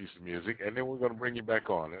piece of music, and then we're going to bring you back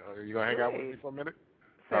on. Are you going to hang out with me for a minute?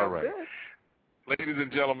 Sounds all right. Good. Ladies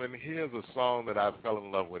and gentlemen, here's a song that I fell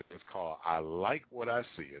in love with. It's called I Like What I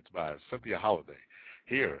See. It's by Cynthia Holiday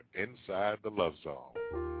here inside the Love Zone.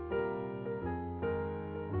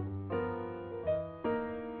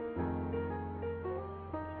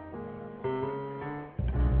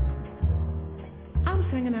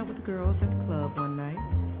 Hanging out with the girls at the club one night,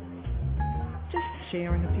 just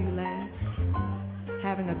sharing a few laughs,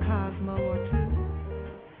 having a Cosmo or two,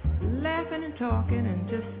 laughing and talking and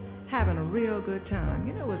just having a real good time.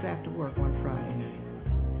 It was after work one Friday night.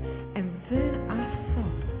 And then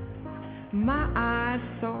my eyes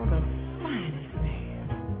saw the finest man.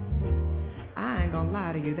 I ain't gonna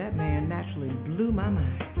lie to you, that man naturally blew my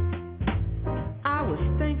mind. I was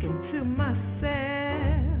thinking to myself,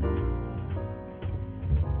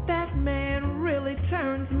 that man really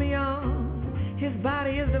turns me on. His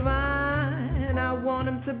body is divine. I want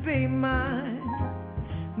him to be mine.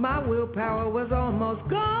 My willpower was almost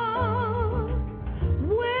gone.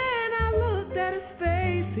 When I looked at his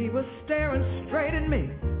face, he was staring straight at me.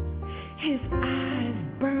 His eyes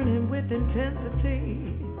burning with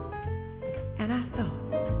intensity. And I thought,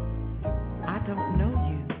 I don't know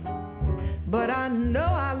you, but I know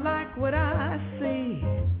I like what I see.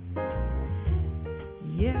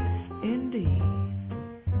 Yes, indeed.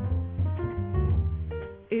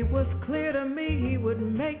 It was clear to me he would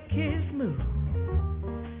make his move.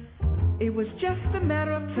 It was just a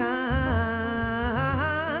matter of time.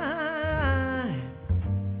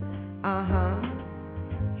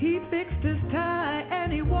 He fixed his tie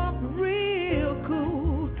and he walked real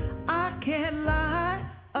cool. I can't lie,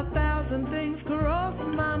 1,000 things crossed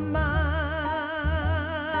my mind.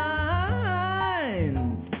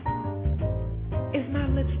 Is my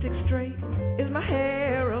lipstick straight? Is my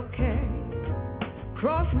hair okay?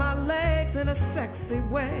 Cross my legs in a sexy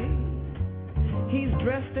way. He's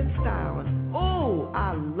dressed in style and oh,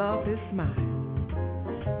 I love his smile.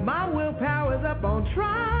 My willpower's up on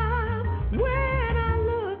trial. When I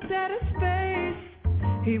looked at his face,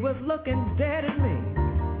 he was looking dead at me.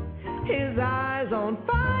 His eyes on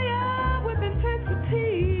fire with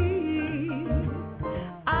intensity.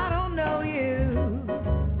 I don't know you,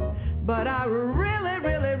 but I really,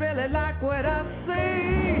 really, really like what I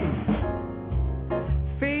see.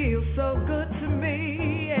 Feels so good to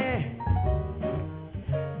me, yeah.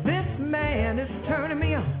 This man is turning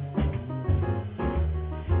me on.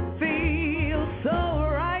 Feels so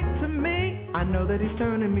right to me. I know that he's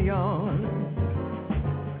turning me on.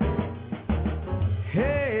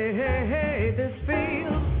 Hey, hey, hey, this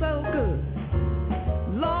feels so good.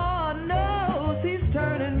 Lord knows he's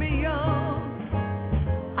turning me on.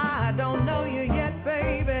 I don't know you yet,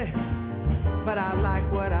 baby, but I like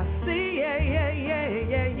what I see. Yeah, yeah, yeah,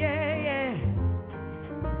 yeah, yeah, yeah.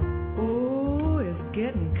 Oh, it's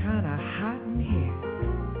getting kind of hot in here.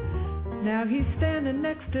 Now he's standing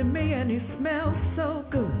next to me and he smells so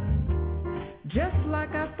good, just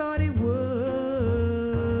like I thought he would.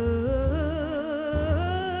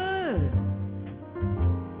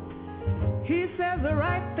 He says the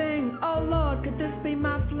right thing. Oh Lord, could this be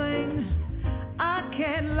my fling? I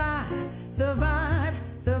can't lie. The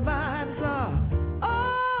vibes are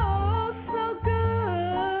oh so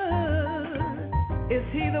good. Is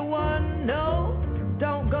he the one? No,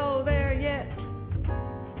 don't go there yet.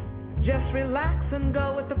 Just relax and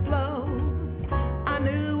go with the flow. I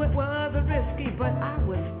knew it was a risky, but I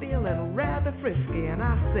was feeling rather frisky, and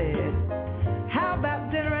I said, how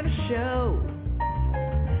about dinner and a show?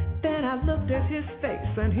 Then I looked at his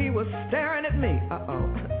face and he was staring at me.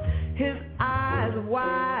 His eyes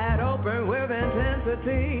wide open with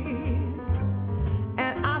intensity.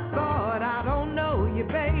 And I thought, I don't know you,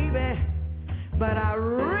 baby, but I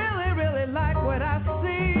really, really like what I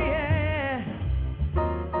see. Yeah.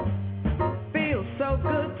 Feels so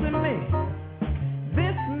good to me.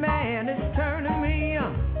 This man is turning me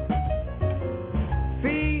on.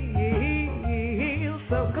 Feels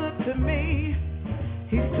so good to me.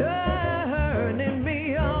 He's turning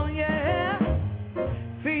me on, yeah.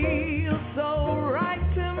 Feels so right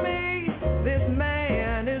to me. This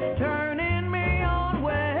man is turning me on,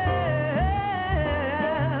 well.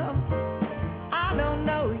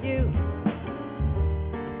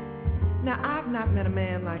 not met a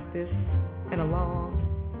man like this in a long,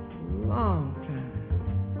 long time.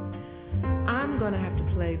 I'm gonna have to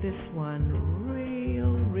play this one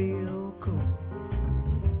real cool.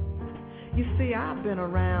 You see, I've been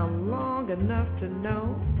around long enough to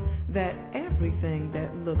know that everything that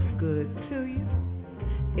looks good to you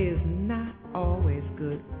is not always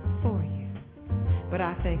good for you. But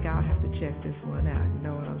I think I'll have to check this one out, you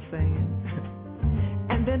know what I'm saying?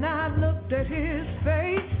 And then I looked at his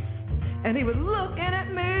face, and he was looking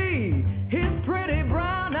at me, his pretty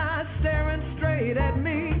brown eyes staring straight at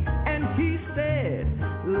me. And he said,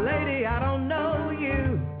 lady, I don't know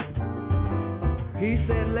you. He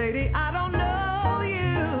said, lady, I don't know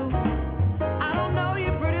you. I don't know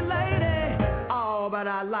you, pretty lady. Oh, but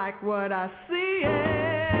I like what I see.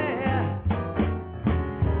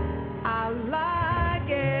 I like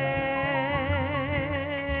it.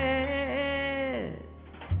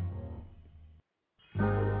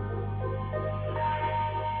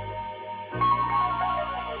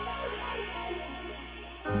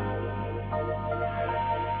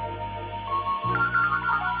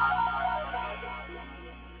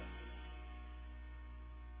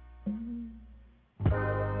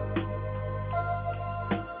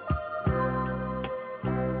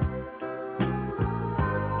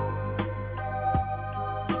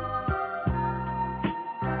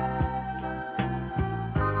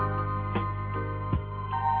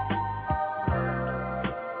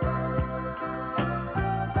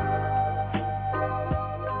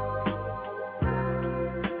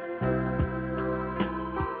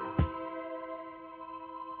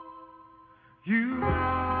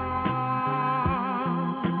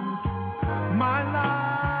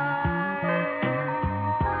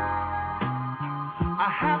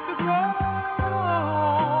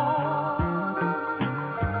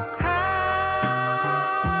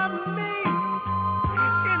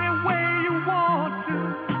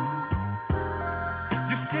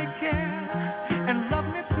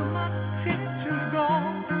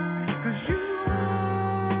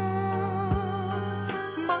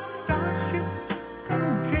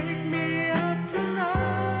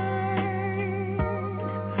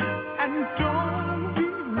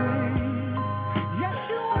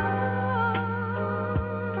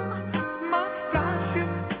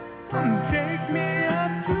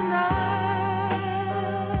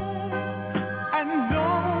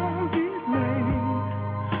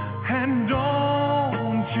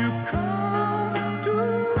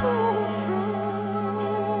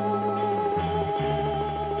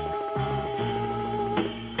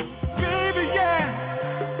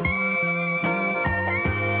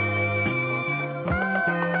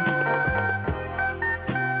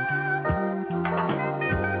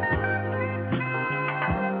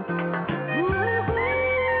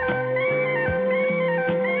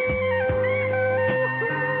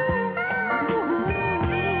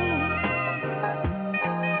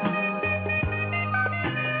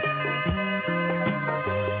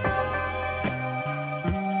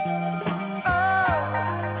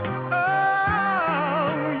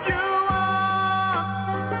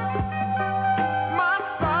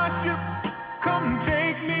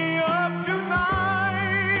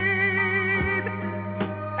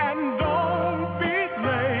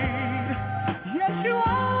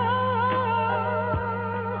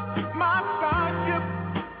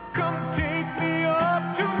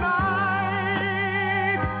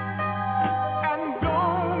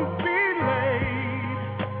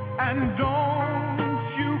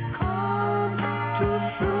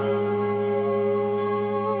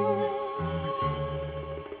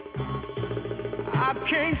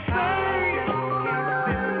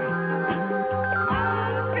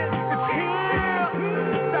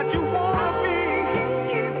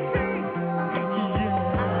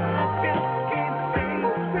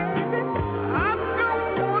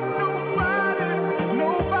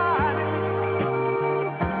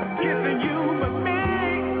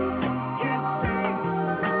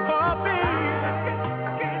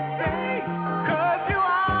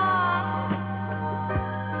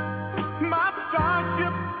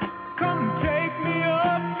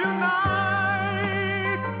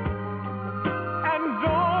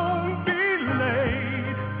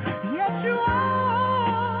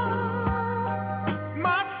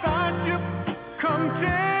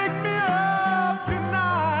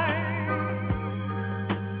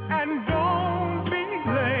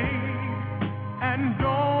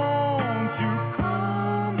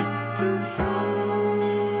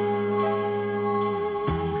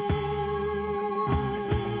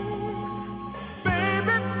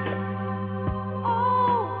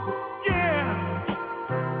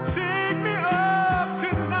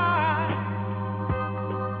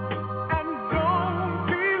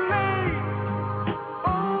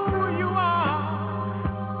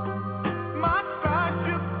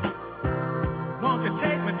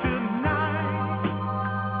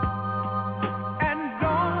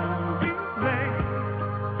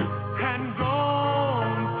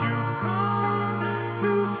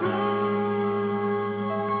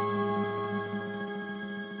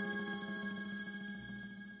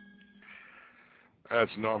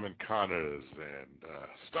 That's Norman Connors and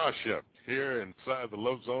Starship here inside the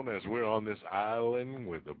Love Zone as we're on this island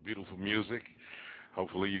with the beautiful music.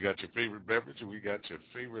 Hopefully you got your favorite beverage and we got your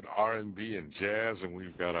favorite R&B and jazz, and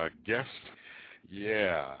we've got our guest.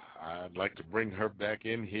 Yeah, I'd like to bring her back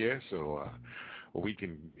in here so we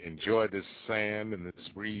can enjoy this sand and this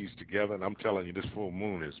breeze together. And I'm telling you, this full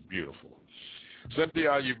moon is beautiful. Cynthia,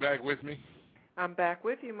 are you back with me? I'm back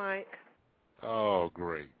with you, Mike. Oh,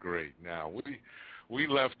 great, great. Now, we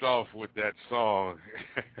left off with that song,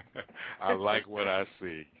 I Like What I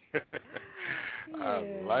See. I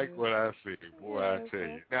like what I see. Boy, I tell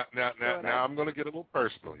you. Now I'm going to get a little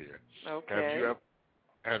personal here. Okay.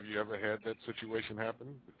 Have you ever had that situation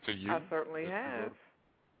happen to you? I certainly have.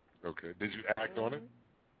 Okay. Did you act on it?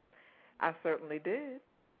 I certainly did.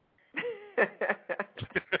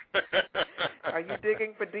 Are you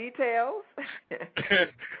digging for details?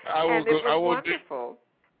 I won't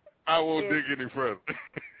dig any further.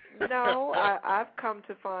 No, I've come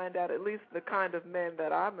to find out at least the kind of men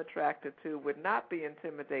that I'm attracted to would not be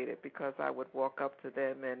intimidated because I would walk up to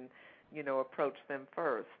them and, approach them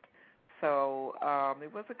first. So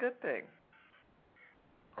it was a good thing.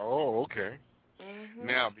 Oh, okay. Mm-hmm.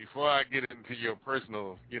 Now, before I get into your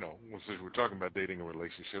personal, since we're talking about dating and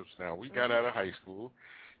relationships, now we got out of high school.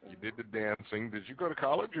 You did the dancing. Did you go to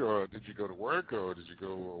college, or did you go to work, or did you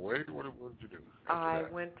go away? What did you do? I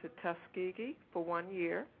went to Tuskegee for 1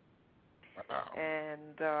 year. Wow.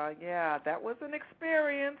 And, that was an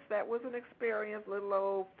experience. Little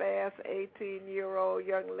old, fast 18-year-old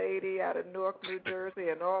young lady out of Newark, New Jersey,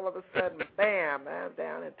 and all of a sudden, bam, I'm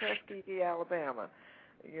down in Tuskegee, Alabama.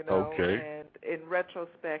 Okay. And in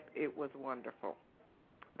retrospect, it was wonderful.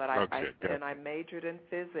 But I majored in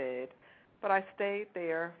phys ed, but I stayed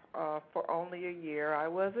there for only a year. I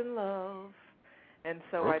was in love, and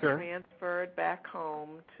so I transferred back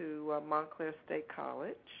home to Montclair State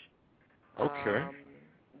College. Okay.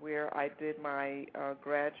 Where I did my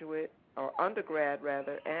undergrad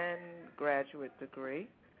and graduate degree.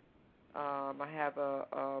 I have a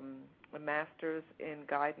master's in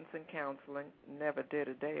guidance and counseling. Never did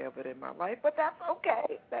a day of it in my life, but that's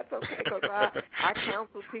okay. That's okay because I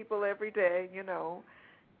counsel people every day,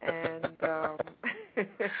 and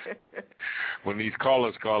when these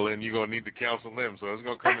callers call in, you're going to need to counsel them, so it's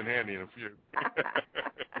going to come in handy in a few.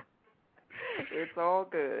 It's all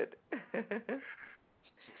good.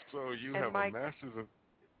 So you have a master's of...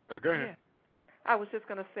 Go ahead. Yeah. I was just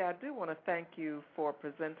going to say I do want to thank you for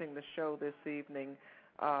presenting the show this evening,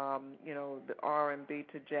 the R&B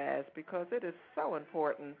to jazz, because it is so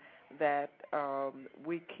important that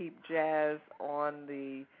we keep jazz on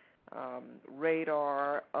the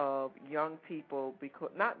radar of young people,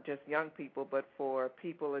 because not just young people, but for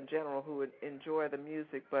people in general who enjoy the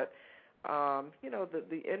music. But,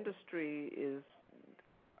 the industry is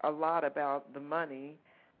a lot about the money,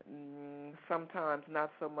 sometimes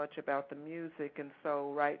not so much about the music. And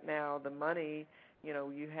so right now the money,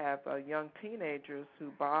 you have young teenagers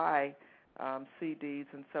who buy CDs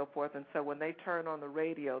and so forth. And so when they turn on the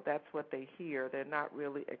radio, that's what they hear. They're not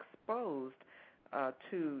really exposed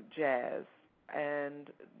to jazz. And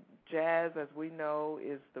jazz, as we know,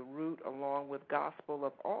 is the root, along with gospel,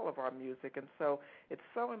 of all of our music. And so it's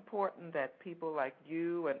so important that people like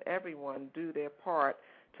you and everyone do their part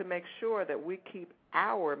to make sure that we keep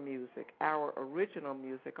our music, our original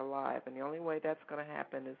music, alive. And the only way that's going to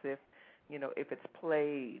happen is if it's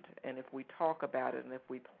played, and if we talk about it, and if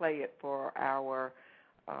we play it for our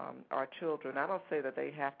children. I don't say that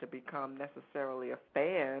they have to become necessarily a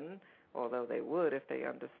fan, although they would if they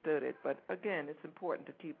understood it. But, again, it's important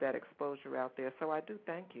to keep that exposure out there. So I do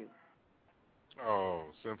thank you. Oh,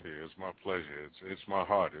 Cynthia, it's my pleasure. It's my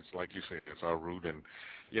heart. It's like you said, it's our root. And,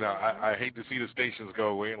 I hate to see the stations go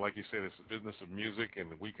away. And like you said, it's the business of music, and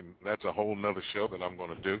that's a whole nother show that I'm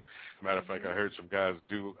going to do. Matter of fact, I heard some guys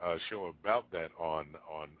do a show about that on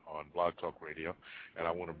Blog Talk Radio, and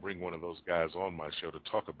I want to bring one of those guys on my show to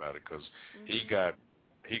talk about it, because he got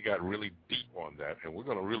really deep on that, and we're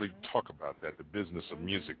going to really talk about that, the business of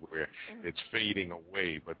music, where it's fading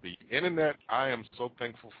away. But the internet, I am so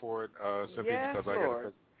thankful for it, Cynthia, because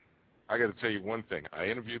I got to tell you one thing. I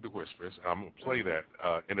interviewed the Whisperers. I'm going to play that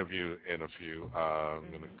interview in a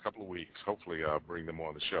couple of weeks. Hopefully I'll bring them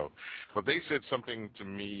on the show. But they said something to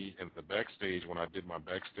me in the backstage when I did my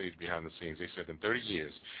backstage behind the scenes. They said in 30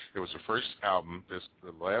 years, it was the first album, the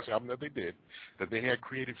last album that they did, that they had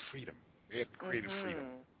creative freedom. They had creative freedom.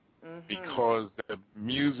 because the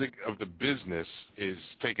music of the business is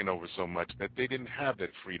taking over so much that they didn't have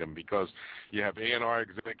that freedom, because you have A&R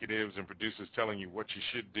executives and producers telling you what you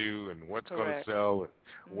should do and what's going to sell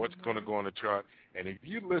and what's going to go on the chart. And if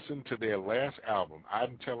you listen to their last album,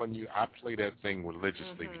 I'm telling you, I play that thing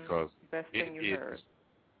religiously because it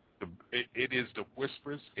is the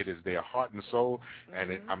whispers, it is their heart and soul,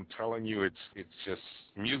 and I'm telling you, it's just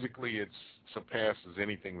musically, it surpasses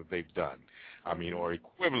anything that they've done. I mean, or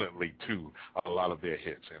equivalently to a lot of their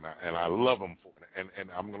hits, and I love them for it.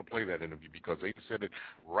 And I'm going to play that interview because they said it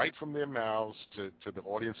right from their mouths to the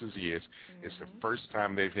audience's ears. It's the first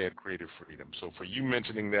time they've had creative freedom. So for you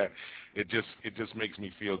mentioning that, it just makes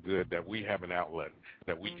me feel good that we have an outlet,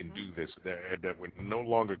 that we can do this, that we're no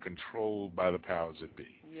longer controlled by the powers that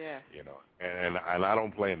be. Yeah. You know, and I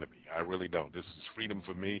don't plan to be. I really don't. This is freedom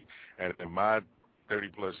for me, and in my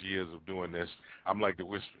 30-plus years of doing this, I'm like the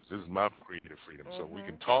Whispers. This is my creative freedom. So we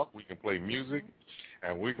can talk, we can play music,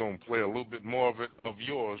 and we're going to play a little bit more of it, of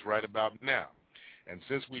yours, right about now. And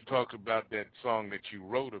since we talked about that song that you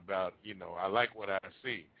wrote about, you know, I like what I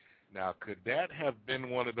see. Now, could that have been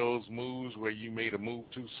one of those moves where you made a move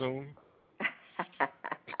too soon?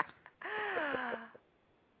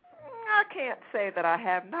 I can't say that I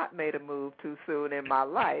have not made a move too soon in my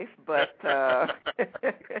life, but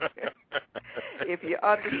if you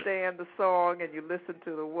understand the song and you listen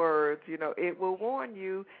to the words, you know, it will warn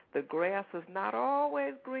you the grass is not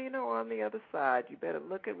always greener on the other side. You better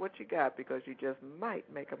look at what you got because you just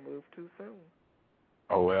might make a move too soon.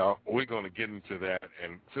 Oh, well, we're going to get into that.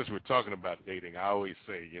 And since we're talking about dating, I always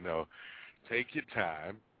say, you know, take your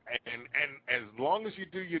time. And as long as you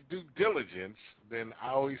do your due diligence, then I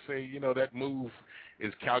always say, you know, that move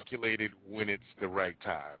is calculated when it's the right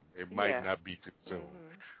time. It might not be too soon.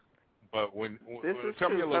 But when this is tell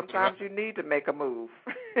true. me a little Sometimes you need to make a move.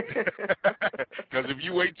 Because if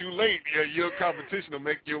you wait too late, your competition will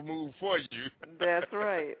make your move for you. That's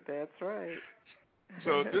right. That's right.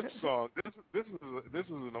 So this song, this is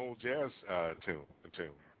an old jazz tune.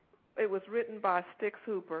 It was written by Stix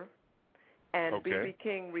Hooper, and B.B.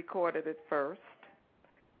 King recorded it first,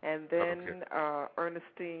 and then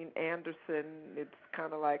Ernestine Anderson. It's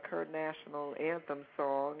kind of like her national anthem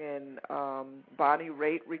song, and Bonnie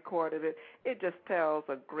Raitt recorded it. It just tells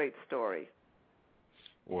a great story.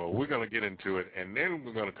 Well, we're going to get into it, and then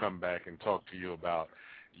we're going to come back and talk to you about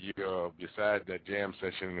besides that jam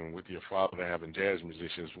session and with your father having jazz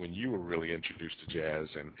musicians, when you were really introduced to jazz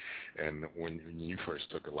and when you first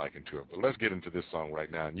took a liking to it. But let's get into this song right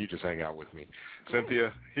now, and you just hang out with me.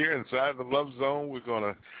 Cynthia, here inside the Love Zone, we're going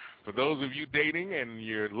to, for those of you dating and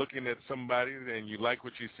you're looking at somebody and you like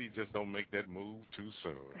what you see, just don't make that move too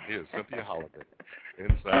soon. Here's Cynthia Holliday,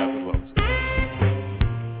 inside the Love Zone.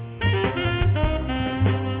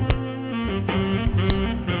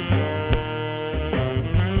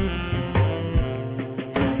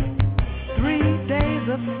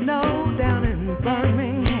 Of snow down in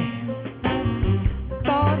Birmingham.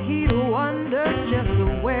 Thought he'd wonder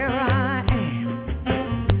just where I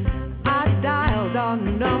am. I dialed our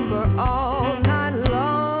number all night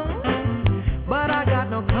long, but I got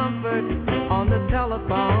no comfort on the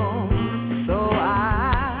telephone. So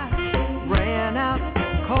I ran out,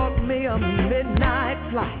 caught me a midnight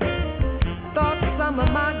flight. Thought some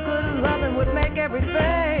of my good loving would make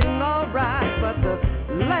everything alright, but the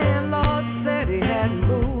landlord said he had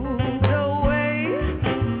moved away,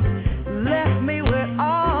 left me with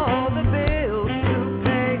all the bills to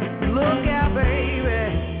pay. Look out,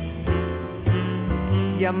 baby,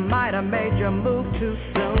 you might have made your move too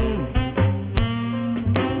soon.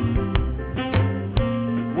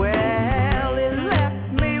 Well, he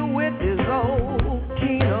left me with his old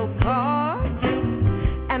Keno car,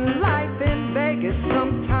 and life in Vegas,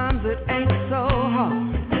 sometimes it ain't so hard.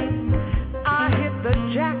 The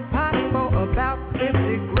jackpot for about 50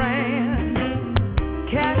 grand.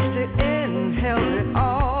 Cashed it in, held it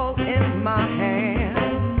all in my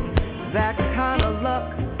hand. That kind of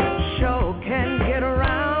luck sure can get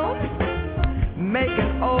around,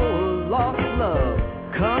 making old lost love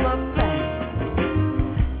come up fast.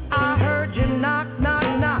 I heard you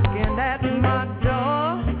knocking at my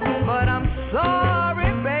door, but I'm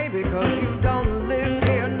sorry, baby, 'cause you don't live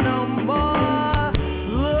here no more.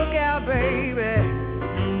 Look out, baby,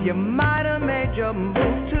 you might have made your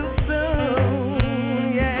move too soon,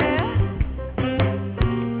 yeah.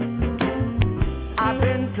 I've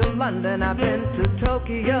been to London, I've been to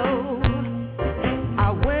Tokyo,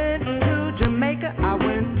 I went to Jamaica, I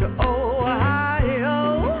went to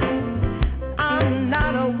Ohio. I'm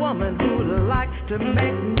not a woman who likes to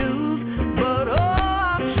make news, but oh,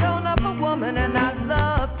 I've shown up a woman and I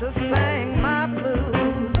love to sing my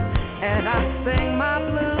blues. and I sing my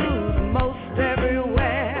blues most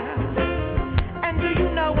everywhere. And do you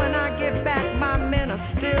know when I get back, my men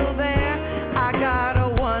are still there? I got a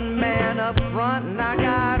one man up front and I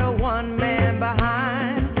got a one man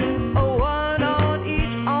behind. Oh, one on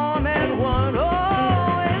each arm and one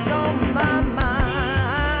always on my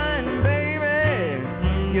mind, baby.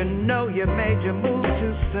 You know you made your move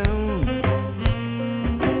too soon.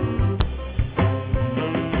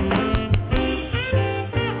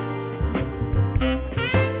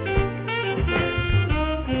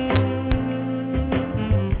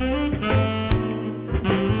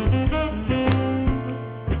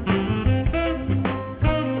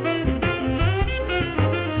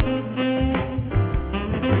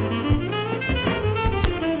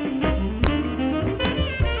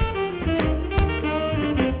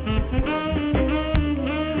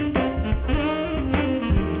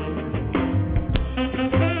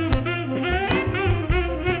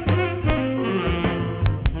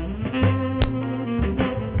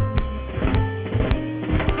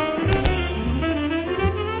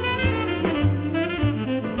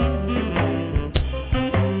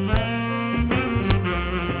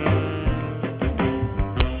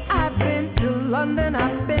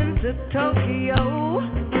 Tokyo,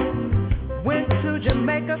 went to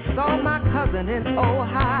Jamaica, saw my cousin in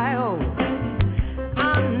Ohio.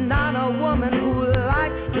 I'm not a woman who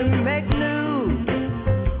likes to make news.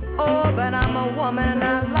 Oh, but I'm a woman,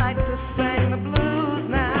 I like to sing the blues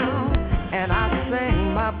now. And I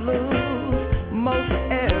sing my blues most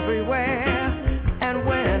everywhere. And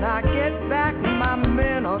when I get back, my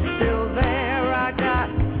men are still there. I got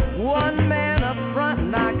one man up front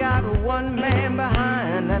and I got one man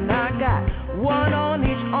behind. And I got one on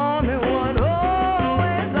each arm and one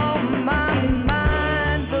always on my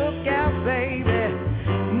mind. Look out, baby,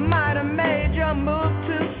 might have made your move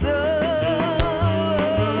too soon.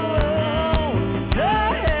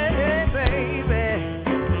 Hey, baby,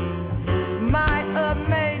 might have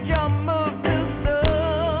made your move too soon.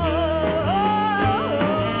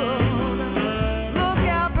 Look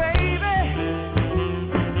out, baby,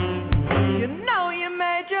 you know you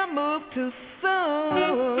made your move too soon.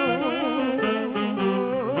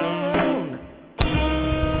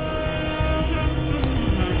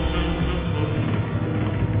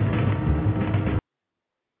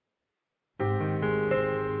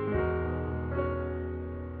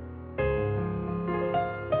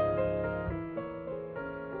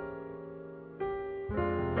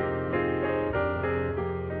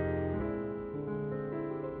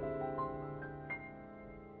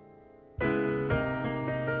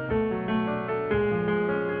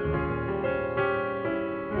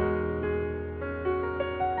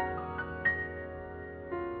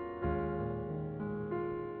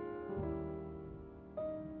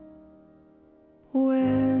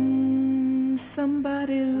 When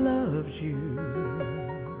somebody loves you,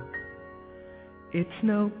 it's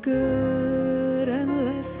no good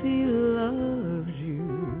unless he loves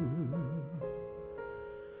you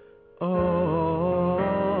all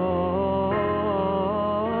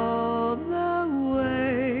the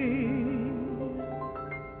way.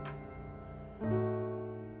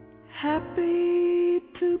 Happy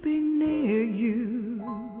to be near you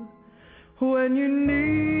when you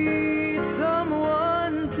need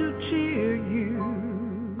someone to cheer you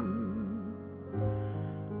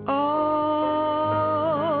all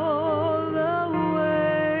the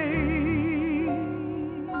way.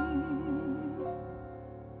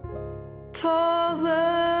 Taller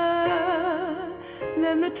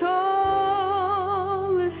than the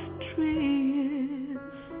tallest tree is,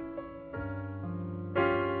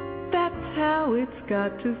 that's how it's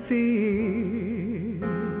got to feel.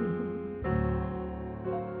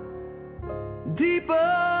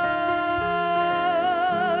 Deeper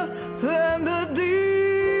than the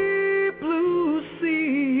deep blue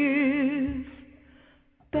sea is,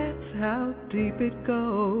 that's how deep it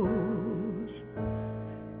goes.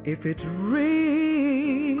 If it's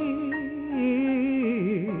real,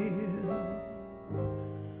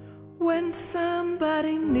 when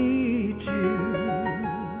somebody needs you,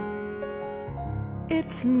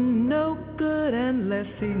 it's no good unless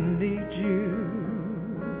he needs you.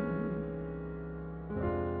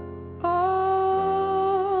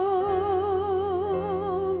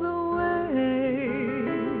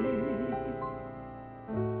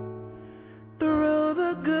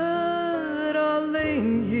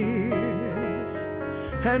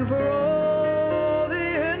 And for all the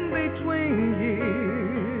in-between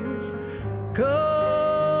years, come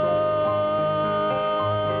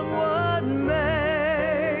what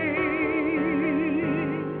may,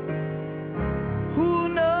 who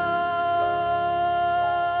knows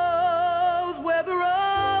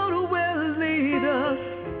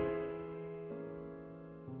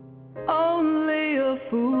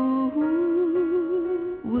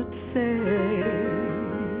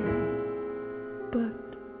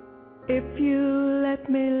If you let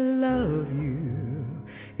me love you,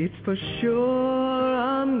 it's for sure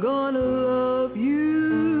I'm gonna love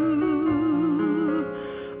you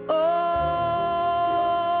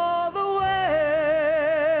all the way,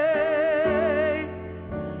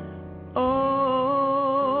 all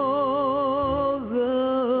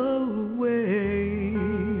the way.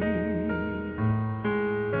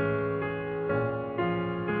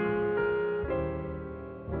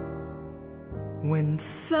 When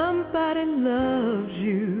somebody loves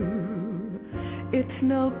you, it's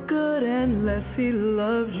no good unless he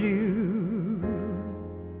loves you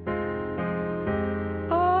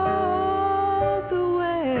all the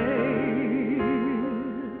way.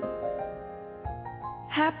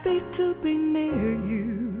 Happy to be near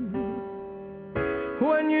you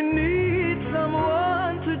when you need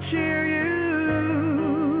someone to cheer you.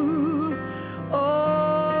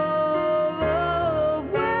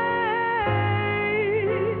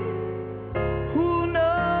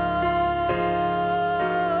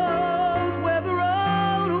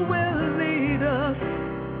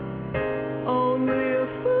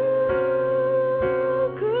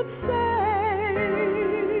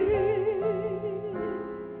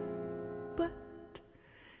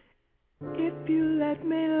 Let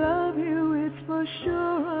me love you, it's for sure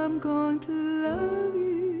I'm going to love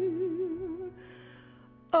you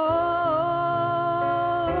all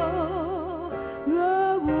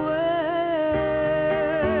the way.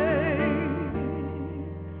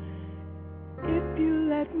 If you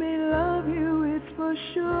let me love you, it's for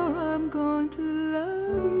sure I'm going to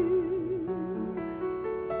love you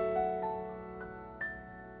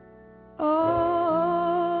all.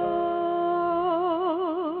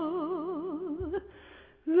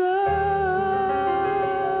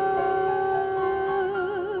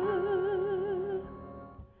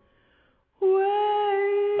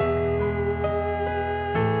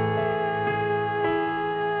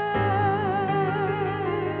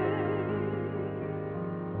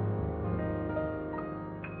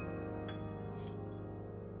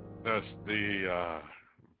 That's the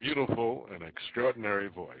beautiful and extraordinary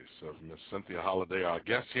voice of Miss Cynthia Holliday, our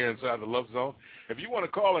guest here inside the Love Zone. If you want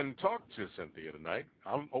to call and talk to Cynthia tonight,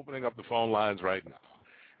 I'm opening up the phone lines right now,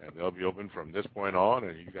 and they'll be open from this point on,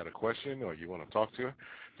 and you got a question or you want to talk to her,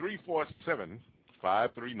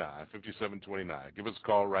 347-539-5729. Give us a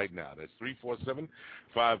call right now. That's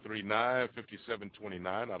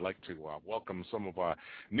 347-539-5729. I'd like to welcome some of our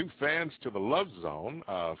new fans to the Love Zone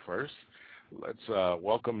first. Let's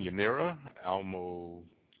welcome Yanira Almodovar.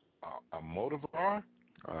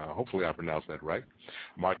 Hopefully I pronounced that right.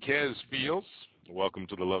 Marquez Fields, welcome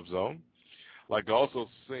to the Love Zone. I'd like to also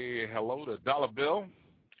say hello to Dollar Bill,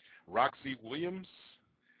 Roxy Williams,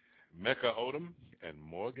 Mecca Odom, and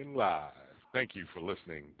Morgan Live. Thank you for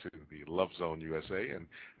listening to the Love Zone USA, and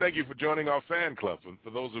thank you for joining our fan club. And for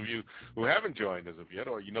those of you who haven't joined as of yet,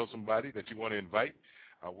 or you know somebody that you want to invite,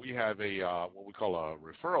 we have a what we call a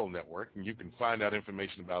referral network, and you can find out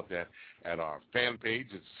information about that at our fan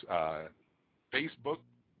page. It's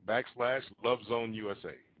Facebook.com/Love Zone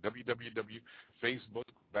USA.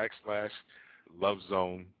 www.facebook.com/Love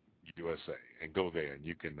Zone USA, and go there, and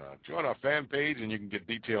you can join our fan page, and you can get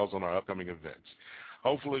details on our upcoming events.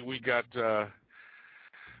 Hopefully, we got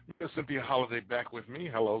Miss Cynthia Holliday back with me.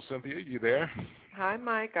 Hello, Cynthia. You there? Hi,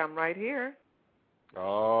 Mike. I'm right here.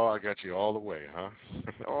 Oh, I got you all the way, huh?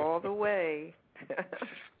 All the way.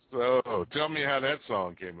 So, tell me how that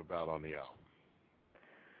song came about on the album.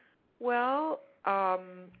 Well,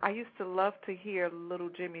 I used to love to hear little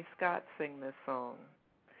Jimmy Scott sing this song.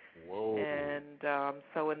 Whoa. And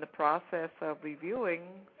so in the process of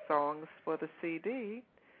reviewing songs for the CD,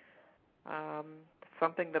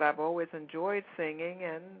 something that I've always enjoyed singing,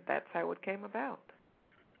 and that's how it came about.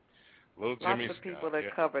 Lots of people that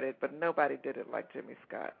covered it, but nobody did it like Jimmy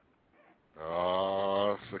Scott.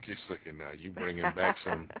 Oh, slicky now. You bringing back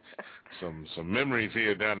some memories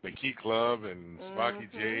here down at the Key Club and Sparky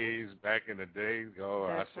J's back in the day. Oh,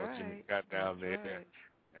 That's I saw right. Jimmy Scott down there,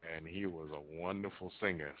 and he was a wonderful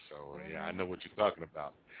singer. So, yeah, I know what you're talking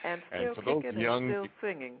about. And still for those young, and still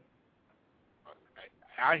singing.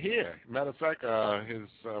 I hear. Matter of fact, his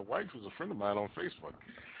wife was a friend of mine on Facebook.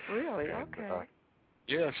 Really? And, okay.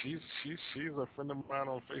 Yeah, she's a friend of mine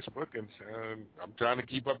on Facebook, and I'm trying to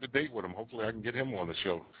keep up to date with him. Hopefully, I can get him on the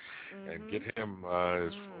show and get him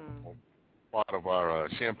as part of our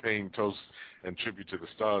champagne toast and tribute to the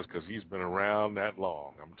stars, because he's been around that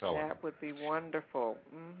long. I'm telling you. That would be wonderful.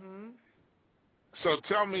 So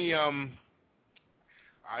tell me, I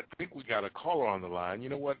think we got a caller on the line. You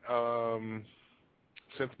know what,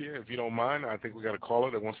 Cynthia, if you don't mind, I think we got a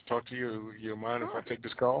caller that wants to talk to you. You mind if I take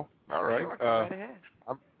this call? All right. Sure, go right ahead.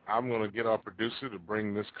 I I'm going to get our producer to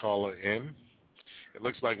bring this caller in. It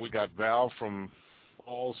looks like we got Val from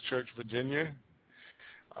Falls Church, Virginia.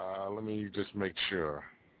 Let me just make sure.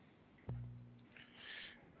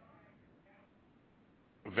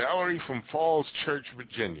 Valerie from Falls Church,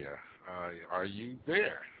 Virginia. Are you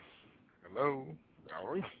there? Hello,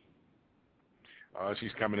 Valerie?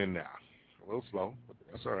 She's coming in now. A little slow, but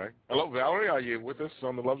that's all right. Hello, Valerie. Are you with us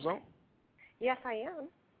on the Love Zone? Yes, I am.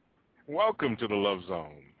 Welcome to the Love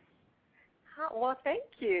Zone. Well, thank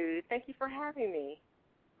you. Thank you for having me.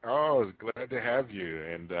 Oh, glad to have you.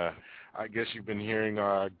 And I guess you've been hearing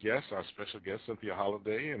our guest, our special guest, Cynthia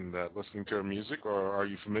Holliday, and listening to her music, or are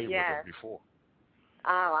you familiar with her before?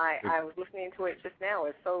 Oh, I was listening to it just now.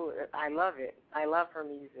 I love it. I love her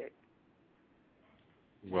music.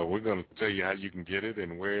 Well, we're going to tell you how you can get it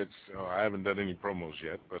and where it's. I haven't done any promos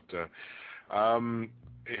yet, but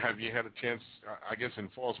have you had a chance? I guess in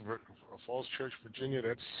Falls Church, Virginia.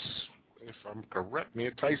 That's, if I'm correct,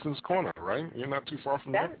 near Tyson's Corner, right? You're not too far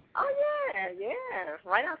from there. Oh yeah,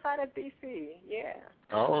 right outside of D.C. Yeah.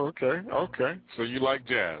 Oh, okay. So you like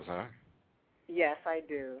jazz, huh? Yes, I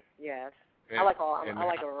do. Yes, and, I like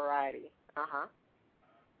a variety.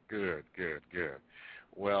 Good.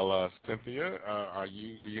 Well, Cynthia,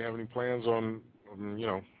 do you have any plans on,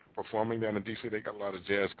 performing down in D.C.? They got a lot of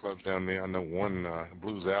jazz clubs down there. I know one,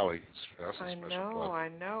 Blues Alley. That's a special club. I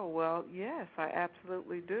know. Well, yes, I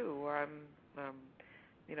absolutely do. I'm,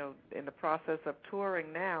 in the process of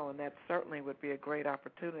touring now, and that certainly would be a great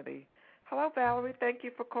opportunity. Hello, Valerie. Thank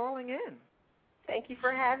you for calling in. Thank you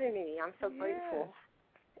for having me. I'm so grateful.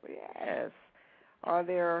 Yes.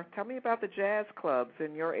 Tell me about the jazz clubs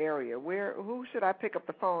in your area. Who should I pick up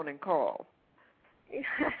the phone and call?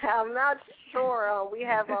 I'm not sure. We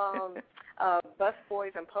have Bus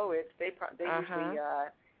Boys and Poets. They usually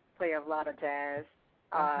play a lot of jazz.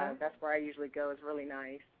 That's where I usually go. It's really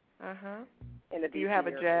nice. In the Do you have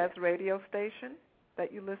a jazz radio station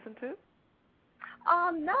that you listen to?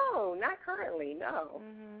 No, not currently. No.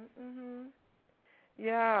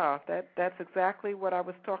 Yeah, that's exactly what I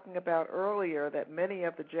was talking about earlier, that many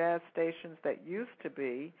of the jazz stations that used to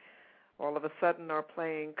be all of a sudden are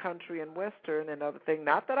playing country and western and other things.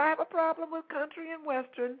 Not that I have a problem with country and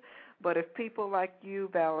western, but if people like you,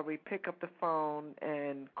 Valerie, pick up the phone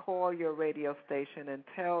and call your radio station and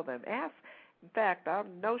tell them, in fact,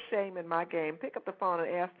 I'm no shame in my game, pick up the phone and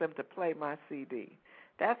ask them to play my CD.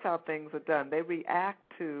 That's how things are done. They react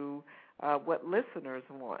to what listeners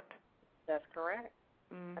want. That's correct.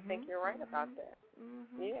 I think you're right about that.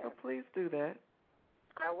 Yeah. So please do that.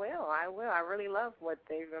 I will. I really love what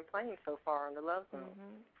they've been playing so far on the Love Zone.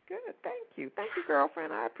 Good. Thank you,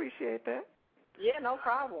 girlfriend. I appreciate that. Yeah, no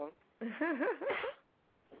problem.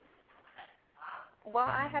 Well,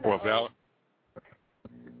 I had Val.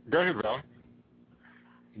 Go ahead, Val.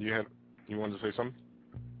 You wanted to say something?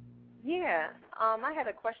 Yeah. I had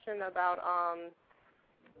a question about I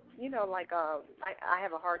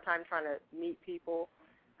have a hard time trying to meet people,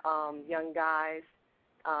 young guys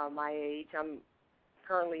my age. I'm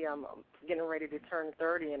currently getting ready to turn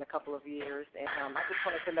 30 in a couple of years, and I just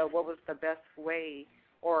wanted to know what was the best way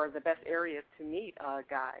or the best areas to meet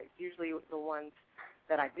guys. Usually the ones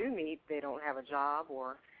that I do meet, they don't have a job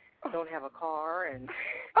or don't have a car, and,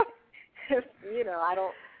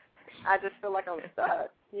 I just feel like I'm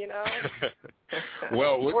stuck,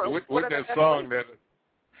 Well, with that song that...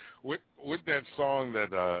 With that song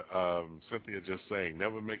that Cynthia just sang,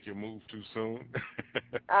 "Never Make Your Move Too Soon,"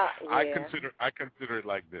 yeah. I consider it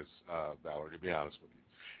like this, Valerie. To be honest with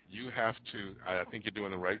you, you have to. I think you're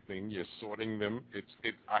doing the right thing. You're sorting them.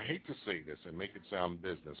 I hate to say this and make it sound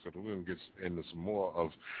business, but we're going to get into some more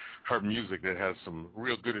of her music that has some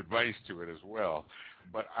real good advice to it as well.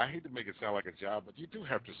 But I hate to make it sound like a job, but you do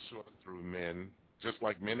have to sort through men, just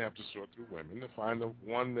like men have to sort through women, to find the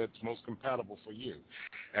one that's most compatible for you.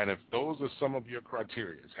 And if those are some of your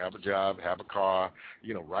criteria, have a job, have a car,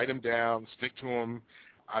 write them down, stick to them.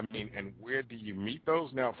 I mean, and where do you meet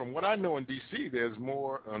those? Now, from what I know in D.C., there's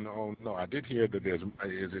more. No, I did hear that there's.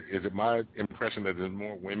 Is it my impression that there's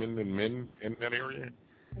more women than men in that area?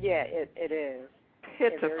 Yeah, it is.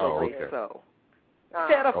 Pitifully so.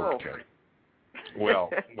 Pitiful. Okay. Well,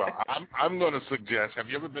 I'm going to suggest. Have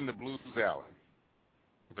you ever been to Blues Alley?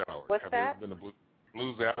 What's have that? you ever been to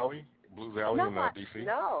Blues Alley? Blues Alley in D.C.?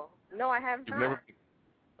 No, I have not. Never.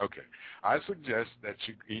 Okay. I suggest that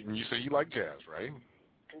you say you like jazz, right?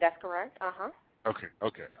 That's correct. Okay.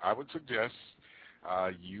 I would suggest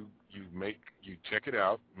you check it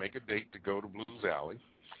out, make a date to go to Blues Alley,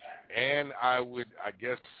 and I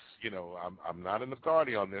guess I'm not an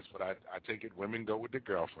authority on this, but I take it women go with their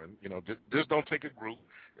girlfriend. Just don't take a group.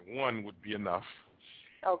 One would be enough.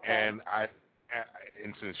 Okay.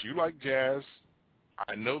 And since you like jazz,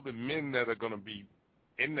 I know the men that are going to be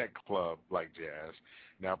in that club like jazz.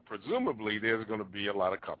 Now, presumably, there's going to be a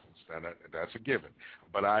lot of couples. That's a given.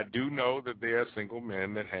 But I do know that there are single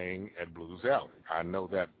men that hang at Blues Alley. I know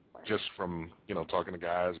that just from, talking to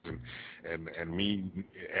guys and me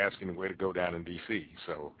asking where to go down in D.C.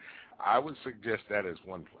 So I would suggest that as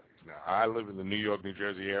one place. Now, I live in the New York, New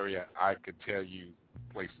Jersey area. I could tell you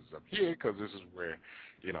places up here because this is where,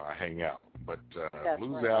 I hang out. But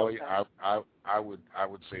Blues Alley, okay. I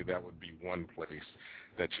would say that would be one place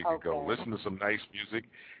that you could go listen to some nice music.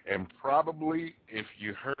 And probably if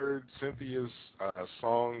you heard Cynthia's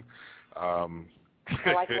song, I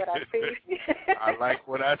like what I see. I like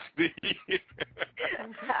what I see.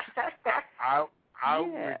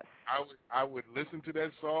 I would listen to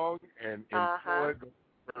that song and enjoy the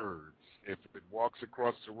birds. If it walks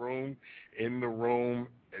across the room, in the room,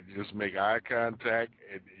 and just make eye contact.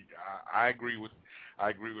 And I agree with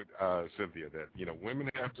Cynthia that women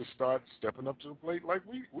have to start stepping up to the plate like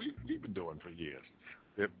we've been doing for years.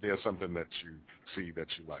 There's something that you see that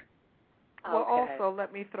you like. Well, also,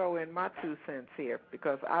 let me throw in my 2 cents here,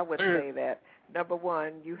 because I would say that, number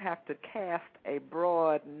one, you have to cast a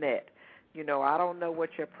broad net. I don't know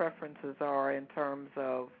what your preferences are in terms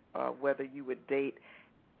of whether you would date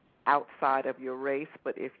outside of your race,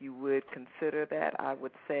 but if you would consider that, I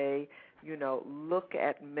would say, look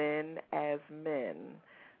at men as men,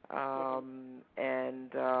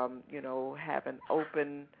 and, have an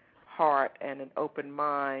open heart and an open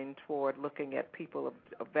mind toward looking at people of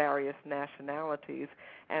various nationalities,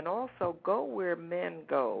 and also go where men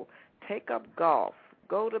go. Take up golf.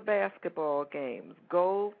 Go to basketball games.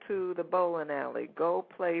 Go to the bowling alley. Go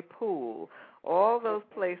play pool. All those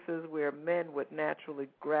places where men would naturally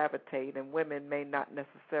gravitate and women may not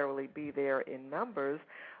necessarily be there in numbers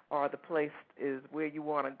are the place is where you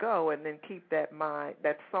want to go, and then keep that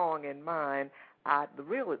song in mind.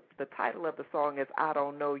 The title of the song is "I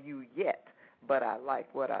Don't Know You Yet, But I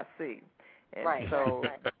Like What I See." And right. So,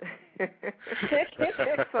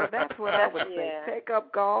 so that's what I would say. Take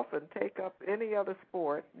up golf and take up any other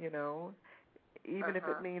sport, even if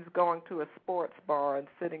it means going to a sports bar and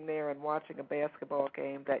sitting there and watching a basketball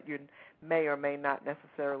game that you may or may not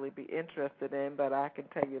necessarily be interested in. But I can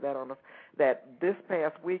tell you that this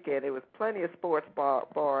past weekend, it was plenty of sports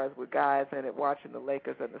bars with guys in it watching the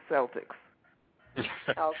Lakers and the Celtics.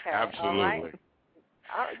 Okay. Absolutely. All right.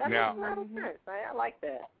 That makes a lot of sense. I like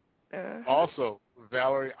that. Also,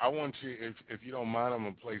 Valerie, I want you, if you don't mind, I'm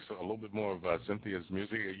going to play a little bit more of Cynthia's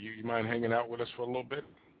music. You mind hanging out with us for a little bit?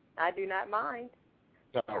 I do not mind.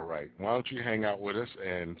 All right. Why don't you hang out with us?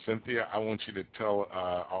 And, Cynthia, I want you to tell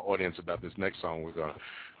our audience about this next song we're going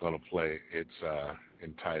to play. It's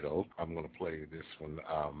entitled, I'm going to play this one.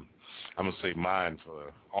 I'm going to say mine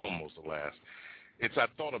for almost the last. It's I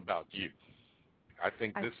Thought About You. I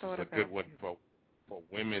think this is a good one for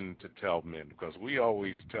women to tell men, because we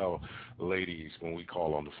always tell ladies when we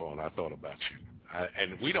call on the phone, I thought about you.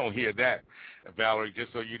 And we don't hear that, Valerie,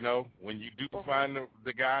 just so you know, when you do find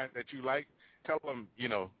the guy that you like, tell him, you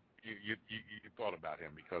thought about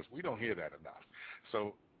him, because we don't hear that enough.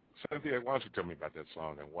 So, Cynthia, why don't you tell me about that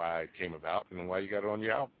song and why it came about and why you got it on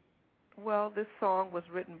your album? Well, this song was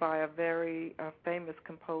written by a very famous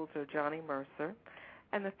composer, Johnny Mercer.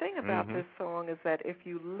 And the thing about this song is that if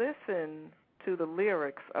you listen to the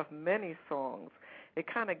lyrics of many songs, it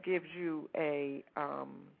kind of gives you a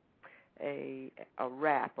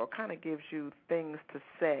rap, or kind of gives you things to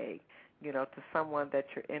say, to someone that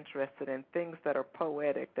you're interested in, things that are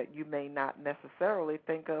poetic that you may not necessarily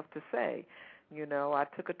think of to say. I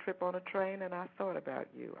took a trip on a train and I thought about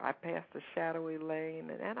you. I passed a shadowy lane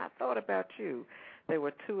and I thought about you. There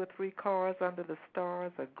were 2 or 3 cars under the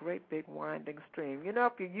stars, a great big winding stream.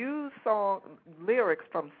 If you use lyrics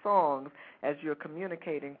from songs as you're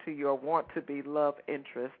communicating to your want-to-be love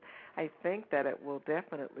interest, I think that it will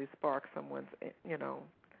definitely spark someone's,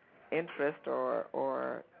 interest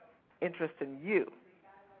or interest in you,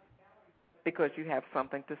 because you have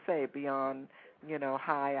something to say beyond,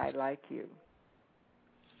 hi, I like you.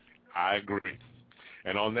 I agree.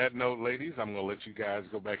 And on that note, ladies, I'm going to let you guys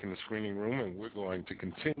go back in the screening room, and we're going to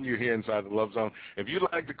continue here inside the Love Zone. If you'd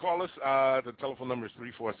like to call us, the telephone number is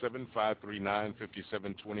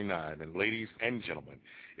 347-539-5729. And ladies and gentlemen,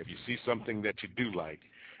 if you see something that you do like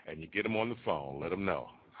and you get them on the phone, let them know.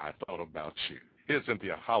 I thought about you. Here's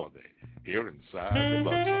Cynthia Holiday here inside the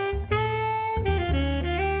Love Zone.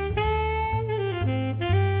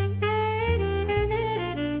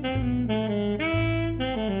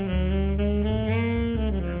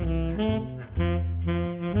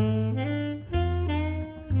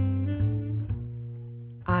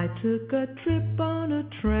 I took a trip on a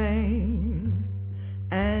train,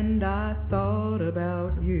 and I thought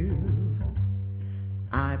about you.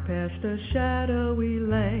 I passed a shadowy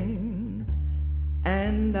lane,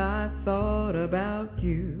 and I thought about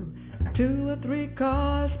you. 2 or 3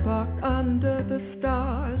 cars parked under the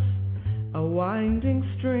stars, a winding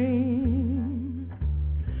stream,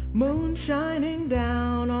 moon shining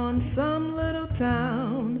down on some little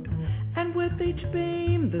town, and with each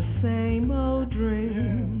beam the same old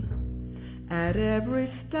dream. At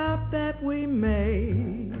every stop that we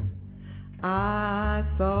made, I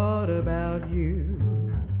thought about you.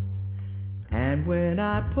 And when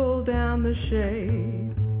I pulled down the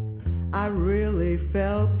shade, I really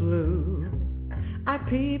felt blue. I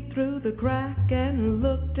peeped through the crack and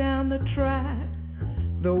looked down the track,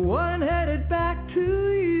 the one headed back to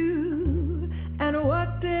you. And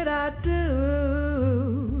what did I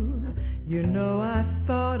do? You know I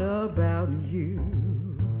thought about you.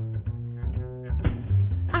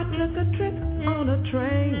 I took a trip on a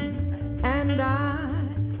train, and I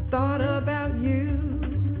thought about you.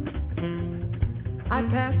 I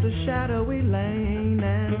passed a shadowy lane,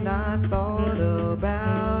 and I thought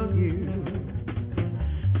about you.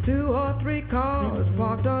 2 or 3 cars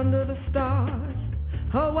parked under the stars,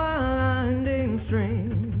 a winding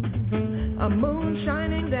stream, a moon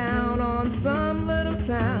shining down on some little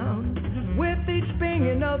town, with each being,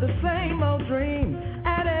 you know, the same old dream.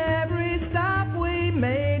 At every stop we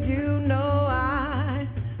made, you know I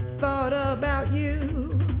thought about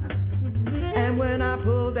you. And when I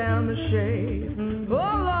pulled down the shade, oh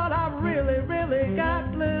Lord, I really, really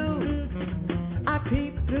got blue. I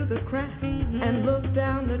peeped through the crack and looked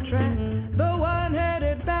down the track, the one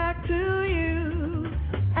headed back to you.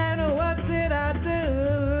 And what did I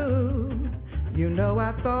do? You know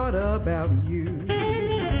I thought about you.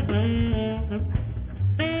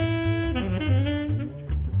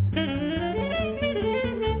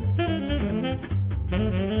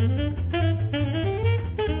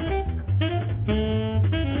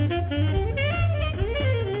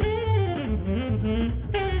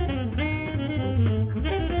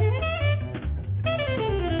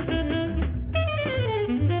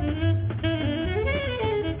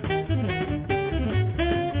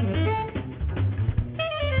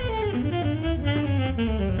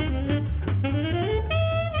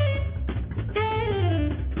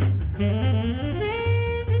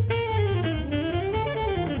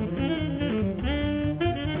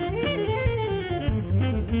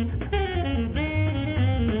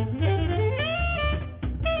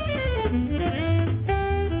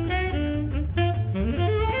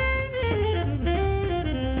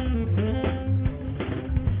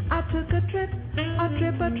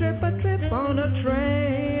 A trip on a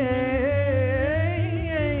train.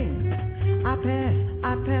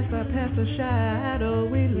 I passed a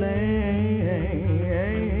shadowy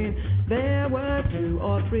lane. There were 2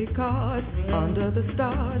 or 3 cars under the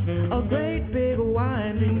stars, a great big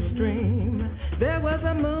winding stream. There was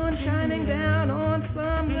a moon shining down on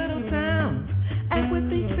some little town, and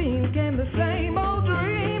with each beam came the same old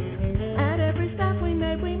dream. At every stop we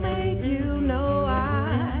made, you know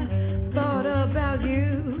I thought about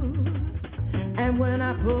you. And when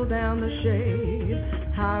I pulled down the shade,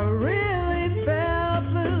 I really felt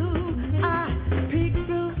blue. I peeked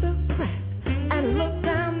through the crack and looked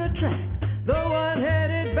down the track, the one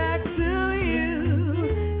headed back to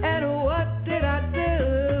you. And what did I do?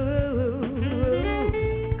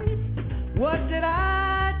 What did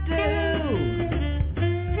I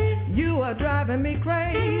do? You are driving me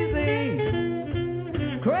crazy,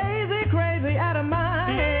 crazy, crazy out of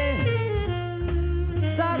my head.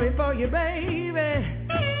 Sorry for you, baby.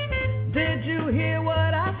 Did you hear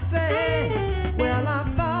what I said? Well, I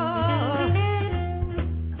thought,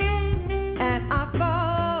 and I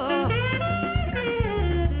thought,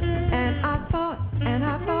 and I thought, and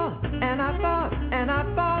I thought, and I thought, and I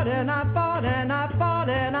thought, and I thought, and I thought,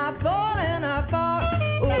 and I thought, and I thought,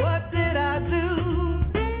 what did I do?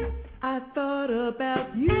 I thought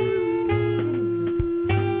about you.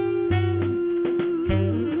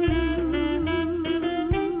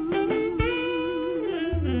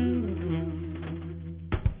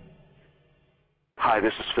 Hi,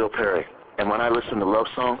 this is Phil Perry, and when I listen to love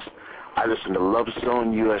songs, I listen to Love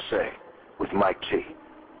Zone USA with Mike T.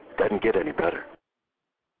 Doesn't get any better.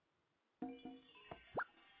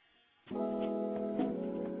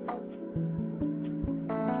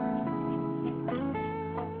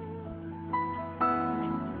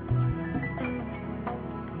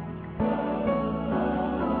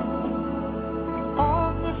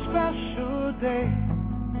 On this special day,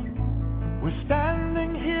 we're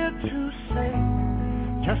standing here to say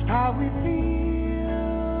just how we feel.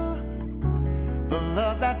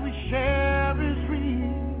 that we share is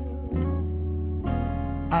real.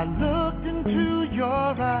 I looked into your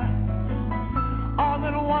eyes. All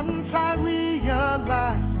at once I realized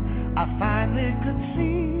I finally could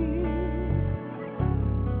see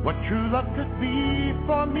what true love could be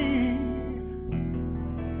for me.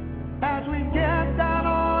 As we get down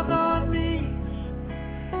on our knees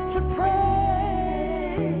to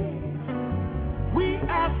pray, we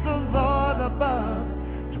ask the Lord above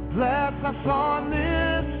to bless us on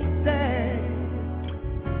this day.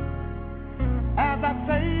 As I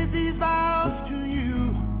say these vows to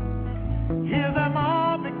you, hear them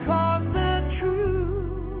all because they're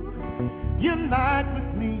true. Unite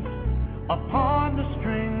with me upon the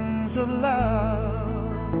strings of love.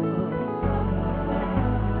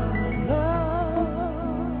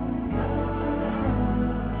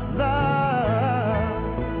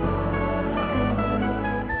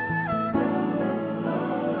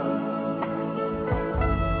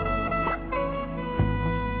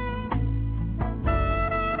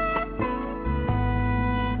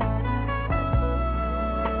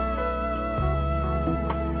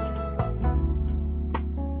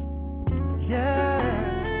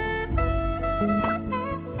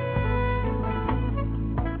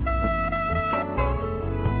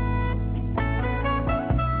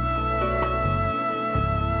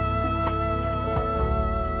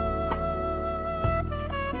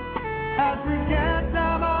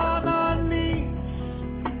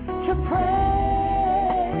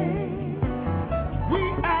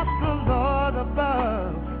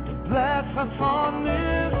 On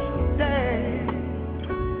this day,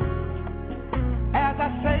 as I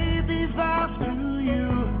say these vows to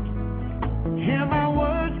you, hear my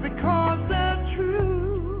words because they're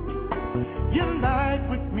true. Unite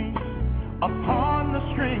with me upon the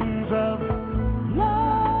strings of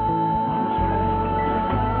love,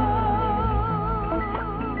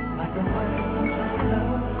 like the waves of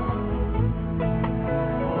love,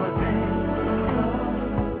 ordained for love.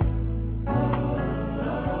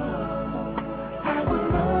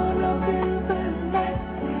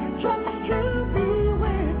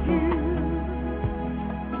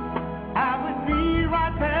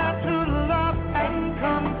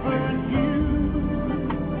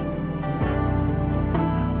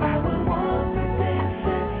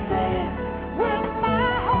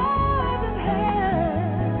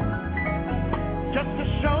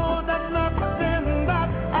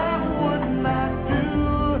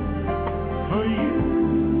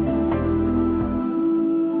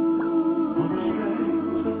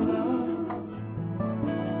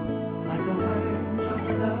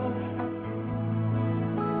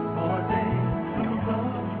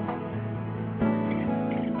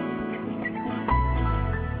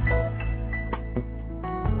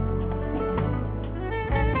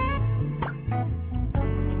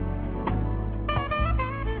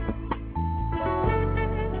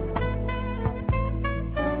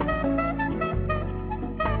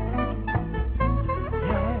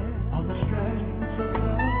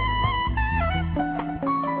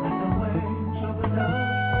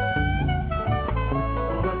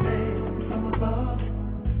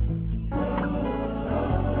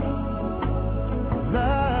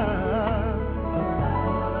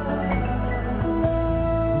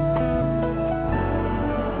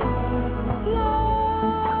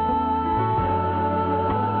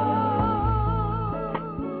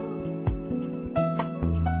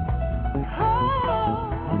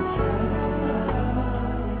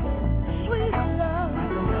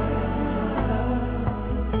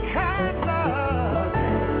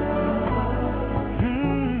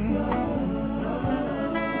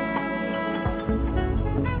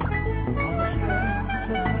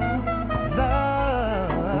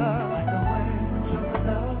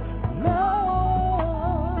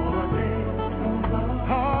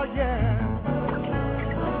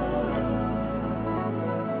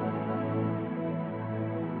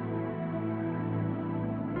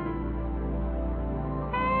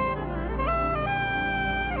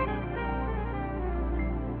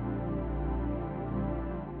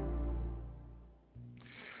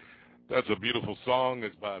 That's a beautiful song.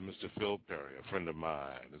 It's by Mr. Phil Perry, a friend of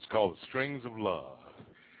mine. It's called Strings of Love,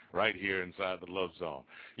 right here inside the Love Zone.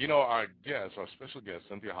 You know, our guest, our special guest,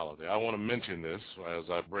 Cynthia Holliday, I want to mention this as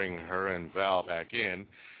I bring her and Val back in,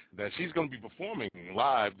 that she's going to be performing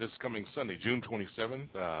live this coming Sunday, June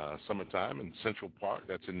 27th, summertime in Central Park.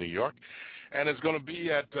 That's in New York. And it's going to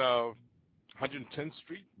be at 110th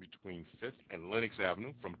Street between 5th and Lenox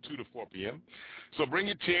Avenue from 2 to 4 p.m. So bring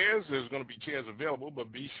your chairs. There's going to be chairs available, but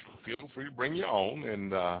feel free to bring your own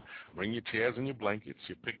and bring your chairs and your blankets,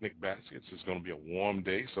 your picnic baskets. It's going to be a warm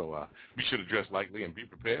day, so be sure to dress lightly and be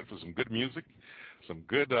prepared for some good music, some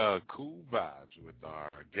good, cool vibes with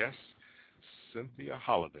our guest, Cynthia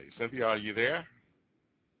Holiday. Cynthia, are you there?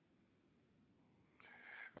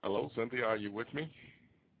 Hello, Cynthia, are you with me?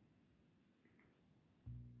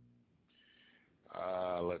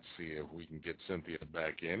 Let's see if we can get Cynthia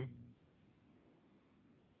back in.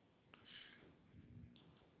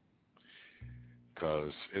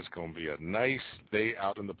 Because it's going to be a nice day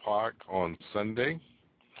out in the park on Sunday.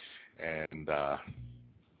 And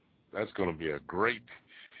that's going to be a great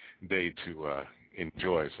day to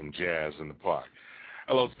enjoy some jazz in the park.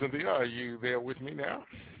 Hello, Cynthia. Are you there with me now?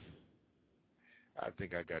 I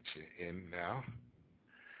think I got you in now.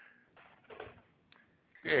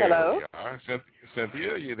 There Hello? we are.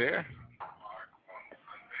 Cynthia, are you there?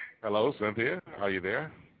 Hello, Cynthia. Are you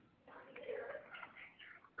there?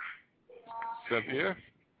 Cynthia?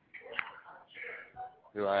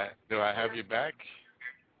 Do I have you back?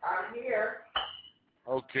 I'm here.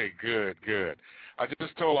 Okay, good. I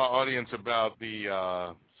just told our audience about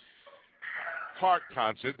the park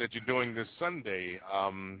concert that you're doing this Sunday.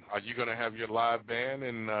 Are you going to have your live band?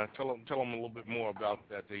 And tell them a little bit more about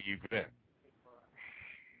that event.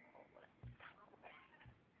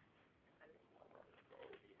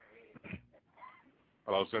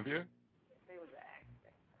 Hello, Cynthia?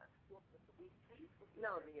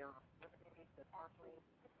 No,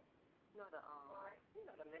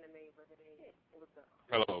 the Minute Maid Brigade.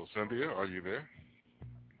 Hello, Cynthia. Are you there?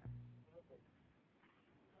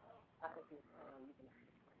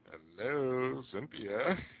 Hello,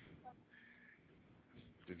 Cynthia.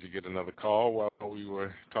 Did you get another call while we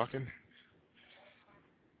were talking?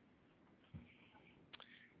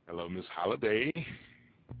 Hello, Miss Holiday.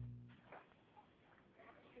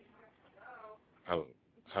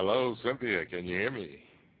 Hello, Cynthia. Can you hear me?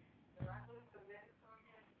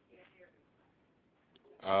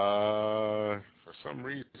 For some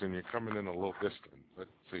reason, you're coming in a little distant. Let's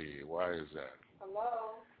see. Why is that?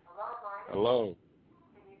 Hello.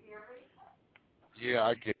 Can you hear me? Yeah,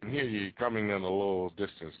 I can hear you coming in a little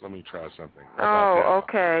distance. Let me try something. Oh,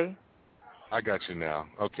 okay. I got you now.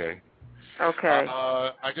 Okay. Okay.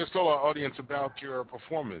 I just told our audience about your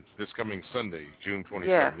performance this coming Sunday, June 27th.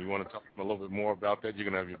 Yes. You want to talk a little bit more about that? You're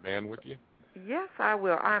going to have your band with you? Yes, I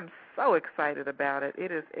will. I'm so excited about it.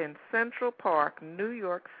 It is in Central Park, New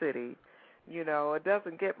York City. You know, it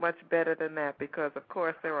doesn't get much better than that because, of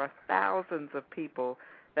course, there are thousands of people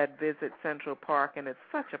that visit Central Park, and it's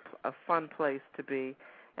such a fun place to be.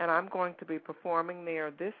 And I'm going to be performing there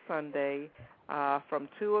this Sunday from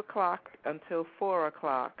 2 o'clock until 4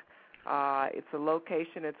 o'clock. It's a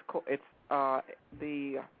location, it's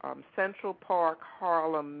the Central Park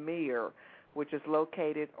Harlem Mere, which is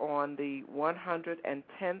located on the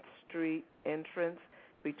 110th Street entrance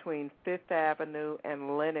between 5th Avenue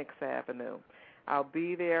and Lenox Avenue. I'll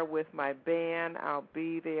be there with my band. I'll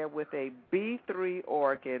be there with a B3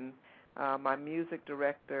 organ. My music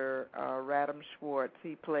director, Radam Schwartz,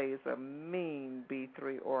 he plays a mean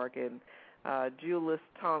B3 organ. Julius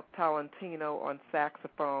Tolentino on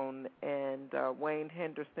saxophone, and Wayne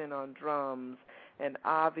Henderson on drums, and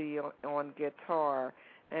Avi on guitar.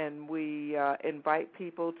 And we invite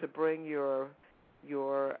people to bring your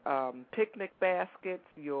picnic baskets,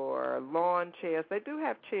 your lawn chairs. They do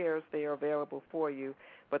have chairs there available for you,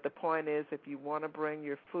 but the point is if you want to bring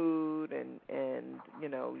your food and you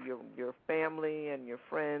know your family and your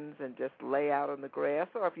friends and just lay out on the grass,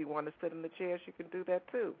 or if you want to sit in the chairs, you can do that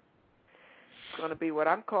too. It's going to be what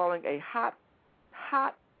I'm calling a hot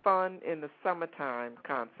fun in the summertime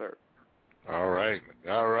concert. All right.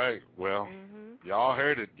 Well, y'all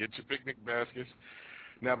heard it. Get your picnic baskets.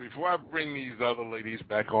 Now, before I bring these other ladies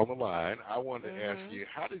back on the line, I wanted to ask you,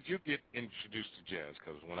 how did you get introduced to jazz?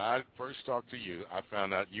 Because when I first talked to you, I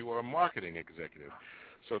found out you were a marketing executive.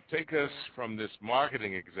 So take us from this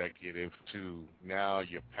marketing executive to now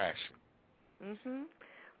your passion.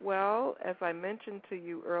 Well, as I mentioned to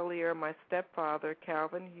you earlier, my stepfather,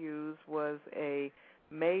 Calvin Hughes, was a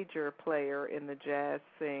major player in the jazz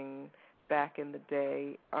scene back in the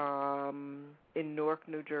day in Newark,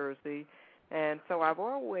 New Jersey. And so I've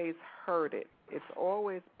always heard it. It's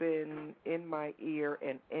always been in my ear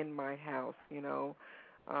and in my house, you know.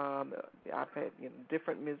 I've had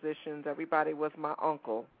different musicians. Everybody was my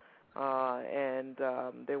uncle. and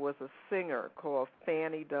there was a singer called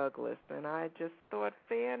Fanny Douglas, and I just thought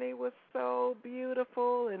Fanny was so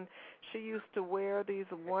beautiful, and she used to wear these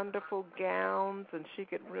wonderful gowns, and she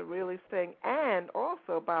could really sing. And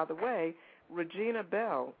also, by the way, Regina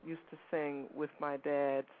Bell used to sing with my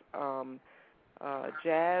dad's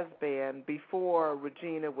jazz band before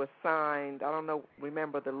Regina was signed. I don't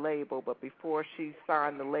remember the label, but before she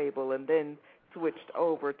signed the label and then switched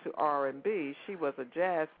over to R&B, she was a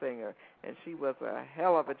jazz singer, and she was a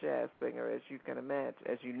hell of a jazz singer, as you can imagine,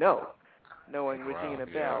 as you know, knowing Regina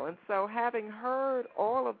Bell. And so having heard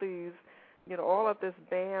all of these, all of this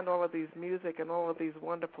band, all of these music, and all of these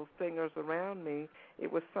wonderful singers around me,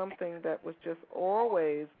 it was something that was just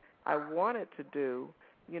always I wanted to do,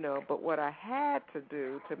 but what I had to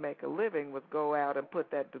do to make a living was go out and put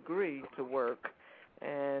that degree to work.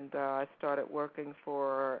 And I started working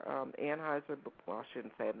for Anheuser. Well, I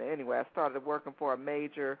shouldn't say it. Anyway, I started working for a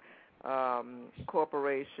major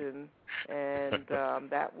corporation, and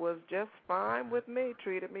that was just fine with me.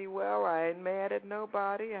 Treated me well. I ain't mad at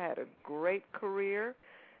nobody. I had a great career.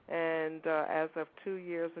 And as of 2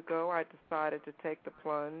 years ago, I decided to take the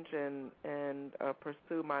plunge and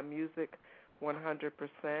pursue my music 100%.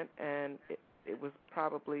 And it was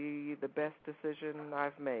probably the best decision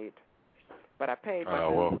I've made. But I paid my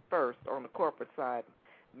bills first on the corporate side,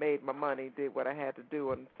 made my money, did what I had to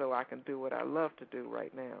do, and so I can do what I love to do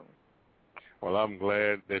right now. Well, I'm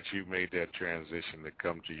glad that you made that transition to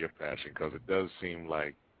come to your passion, because it does seem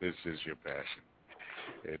like this is your passion.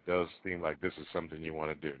 It does seem like this is something you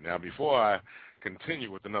want to do. Now, before I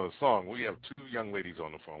continue with another song, we have two young ladies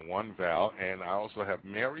on the phone, one Val, and I also have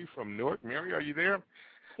Mary from Newark. Mary, are you there?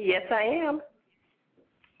 Yes, I am.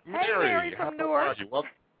 Mary from how Newark. are you?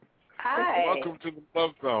 Hi. Welcome to the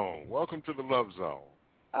Love Zone. Welcome to the Love Zone.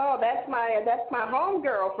 Oh, that's my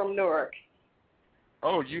homegirl from Newark.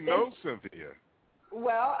 Oh, you know Cynthia.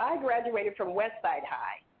 Well, I graduated from Westside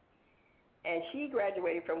High, and she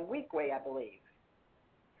graduated from Weekway, I believe.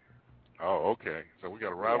 Oh, okay. So we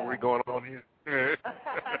got a rivalry going on here?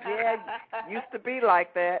 Yeah, used to be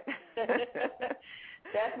like that.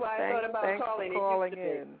 That's why I thought about calling. Thanks for calling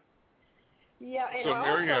in. Yeah, and so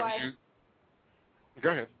Mary, go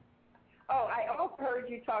ahead. Oh, I also heard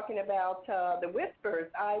you talking about the Whispers.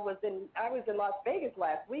 I was in Las Vegas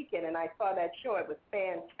last weekend, and I saw that show. It was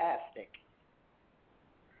fantastic.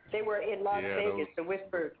 They were in Las Vegas. The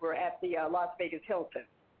Whispers were at the Las Vegas Hilton.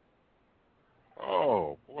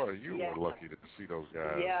 Oh, boy, you were lucky to see those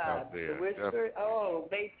guys out there. The Whispers,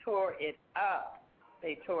 they tore it up.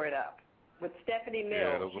 They tore it up. With Stephanie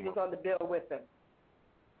Mills, she was on the bill with them.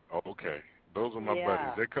 Okay. Those are my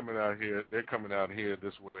buddies. They're coming out here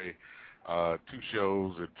this way. 2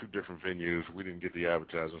 shows at 2 different venues. We didn't get the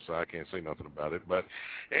advertising, so I can't say nothing about it. But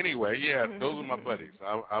anyway, those are my buddies.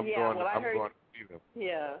 I'm going to see them.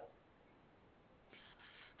 Yeah.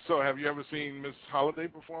 So, have you ever seen Miss Holiday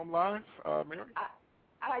perform live, Mary?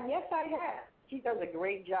 Yes, I have. She does a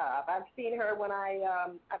great job. I've seen her when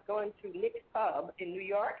I've gone to Nick's Pub in New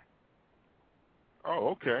York. Oh,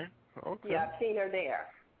 okay. Yeah, I've seen her there.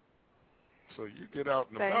 So you get out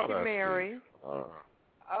and Thank about. Thank you, Mary.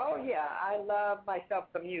 Oh, yeah, I love myself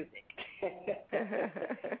some music.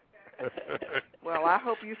 Well, I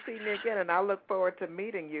hope you see me again, and I look forward to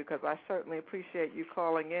meeting you, because I certainly appreciate you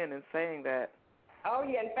calling in and saying that. Oh,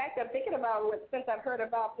 yeah. In fact, I'm thinking about, since I've heard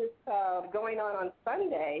about this going on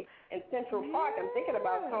Sunday in Central Park, I'm thinking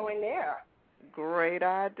about going there. Great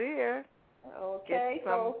idea. Okay.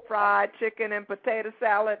 Get some fried chicken and potato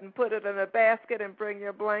salad and put it in a basket and bring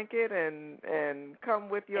your blanket and come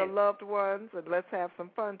with your loved ones, and let's have some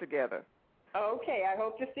fun together. Okay. I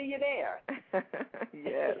hope to see you there.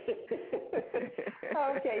 Yes.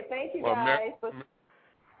 Okay. Thank you, guys.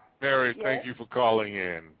 Mary, thank you for calling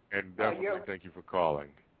in, and definitely thank you for calling.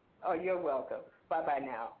 Oh, you're welcome. Bye-bye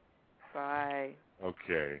now. Bye.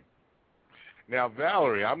 Okay. Now,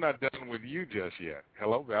 Valerie, I'm not done with you just yet.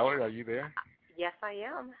 Hello, Valerie, are you there? Yes, I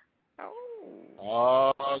am.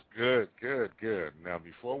 Oh, good. Now,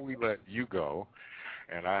 before we let you go,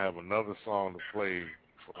 and I have another song to play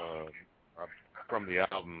from the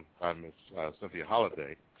album by Miss Cynthia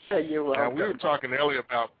Holiday. You're welcome. Now, we were talking earlier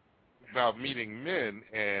about meeting men,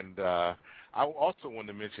 and I also wanted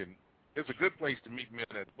to mention it's a good place to meet men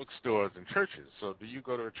at bookstores and churches. So do you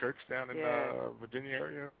go to a church down in Virginia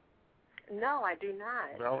area? No, I do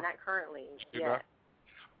not. No? Not currently. Yet.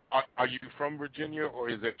 Are you from Virginia, or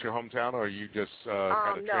is that your hometown, or are you just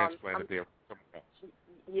kind of transplanted there from somewhere else?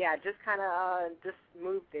 Yeah, just kind of just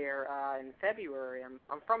moved there in February.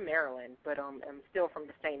 I'm from Maryland, but I'm still from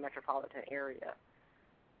the same metropolitan area.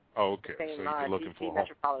 Oh, okay. Same, so you're looking DC for a home.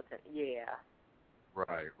 metropolitan. Yeah.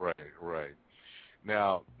 Right.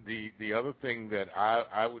 Now, the other thing that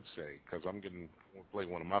I would say, because I'm going to play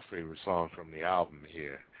one of my favorite songs from the album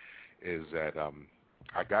here, is that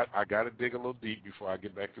I got to dig a little deep before I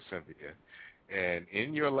get back to Cynthia. And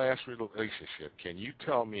in your last relationship, can you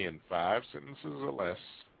tell me in 5 sentences or less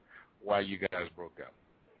why you guys broke up?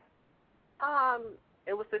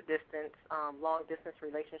 It was a long distance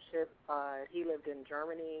relationship. He lived in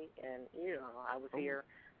Germany, and I was here.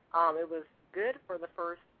 It was good for the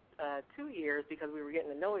first 2 years because we were getting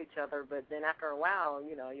to know each other, but then after a while,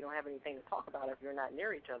 you don't have anything to talk about if you're not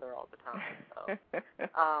near each other all the time. So,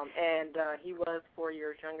 and he was 4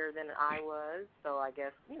 years younger than I was, so I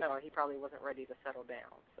guess he probably wasn't ready to settle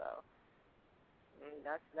down. So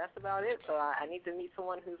that's about it. So I need to meet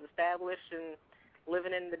someone who's established and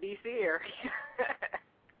living in the D.C. area.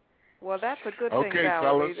 Well, that's a good thing,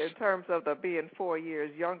 Valerie, in terms of the being 4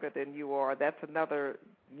 years younger than you are. That's another,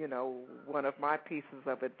 one of my pieces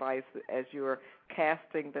of advice as you're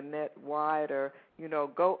casting the net wider.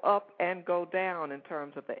 Go up and go down in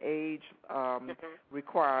terms of the age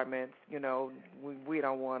requirements. We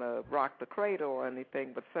don't want to rock the cradle or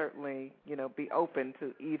anything, but certainly, be open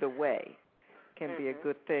to either way. Can be a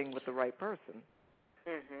good thing with the right person.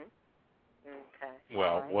 Okay.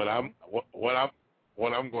 Well, right.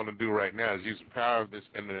 What I'm going to do right now is use the power of this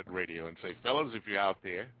internet radio and say, fellas, if you're out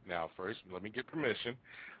there, now first, let me get permission.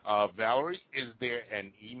 Valerie, is there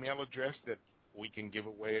an email address that we can give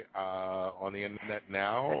away on the internet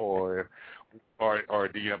now, or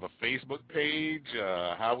do you have a Facebook page?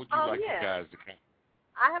 How would you like you guys to come?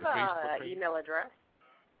 I have an email address.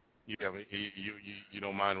 You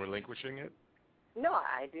don't mind relinquishing it? No,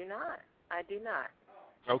 I do not.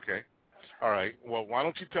 Okay. All right. Well, why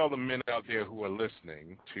don't you tell the men out there who are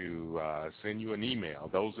listening to send you an email,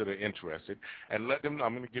 those that are interested, and let them know.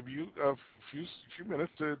 I'm going to give you a few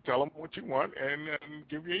minutes to tell them what you want and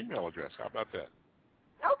give your email address. How about that?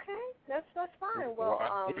 Okay. That's fine. Well,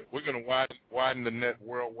 we're going to widen the net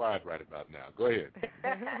worldwide right about now. Go ahead.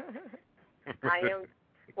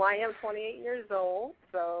 I am 28 years old,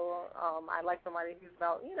 so I'd like somebody who's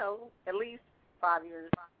about, at least 5 years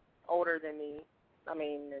older than me.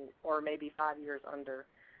 Or maybe 5 years under.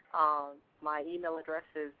 My email address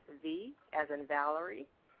is V as in Valerie,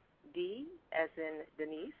 D as in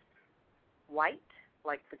Denise, White,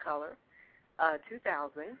 like the color,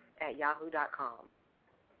 2000 at yahoo.com.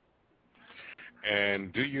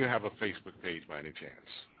 And do you have a Facebook page by any chance?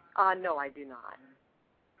 No, I do not.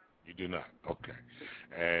 You do not? Okay.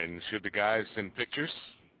 And should the guys send pictures?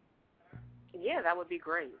 Yeah, that would be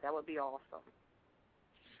great. That would be awesome.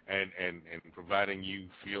 And providing you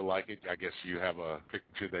feel like it, I guess you have a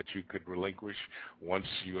picture that you could relinquish once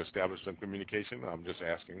you establish some communication. I'm just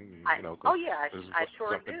asking, I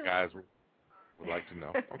sure something do. Guys would like to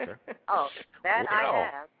know. Okay. I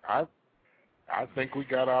have. I think we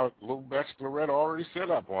got our little bachelorette already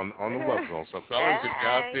set up on the Love Zone. So fellas, if you're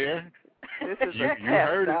out there, this is you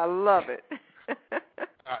heard it. I love it.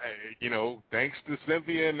 Thanks to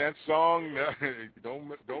Cynthia and that song, don't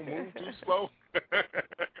move too slow.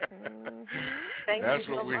 That's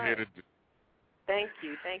what we're here to do. Thank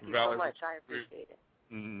you Valerie, so much. I appreciate it.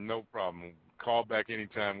 No problem. Call back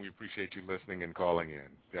anytime. We appreciate you listening and calling in.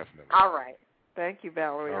 Definitely. All right. Thank you,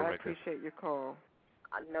 Valerie. All right, I appreciate your call.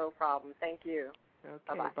 No problem. Thank you.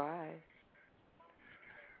 Okay, bye.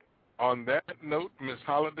 On that note, Miss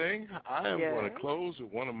Holliday, I am going to close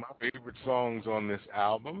with one of my favorite songs on this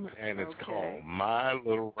album, and it's called My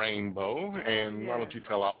Little Rainbow. And why don't you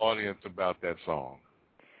tell our audience about that song?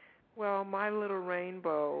 Well, My Little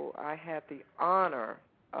Rainbow, I had the honor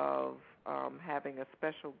of having a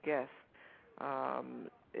special guest by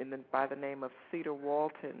the name of Cedar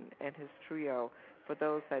Walton and his trio. For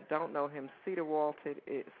those that don't know him, Cedar Walter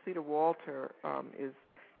is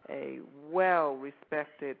a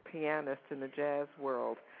well-respected pianist in the jazz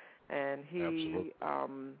world, and he,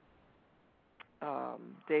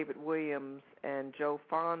 David Williams and Joe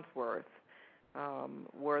Farnsworth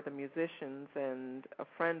were the musicians, and a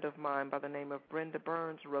friend of mine by the name of Brenda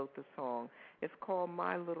Burns wrote the song. It's called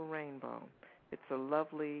My Little Rainbow. It's a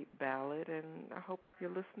lovely ballad, and I hope your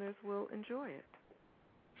listeners will enjoy it.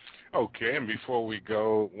 Okay, and before we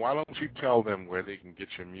go, why don't you tell them where they can get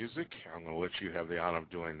your music? I'm going to let you have the honor of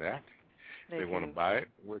doing that. If they want to buy it,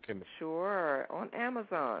 where can they? Sure, on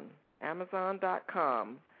Amazon,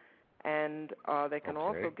 Amazon.com. And they can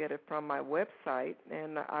also get it from my website.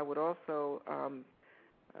 And I would also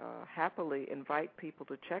happily invite people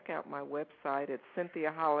to check out my website at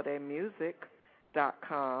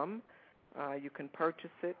CynthiaHollidayMusic.com. You can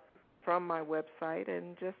purchase it from my website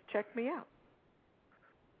and just check me out.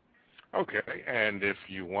 Okay, and if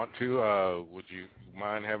you want to, would you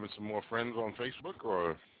mind having some more friends on Facebook,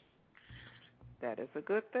 or? That is a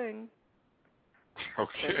good thing.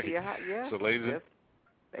 Okay. Cynthia, yeah. So, ladies, yes,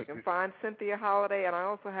 they can find Cynthia Holiday, and I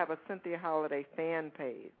also have a Cynthia Holiday fan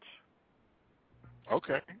page.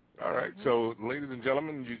 Okay. All right. So, ladies and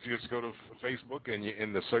gentlemen, you just go to Facebook, and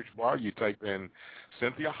in the search bar, you type in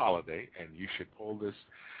Cynthia Holiday, and you should pull this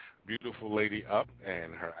beautiful lady up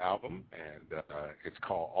and her album, and it's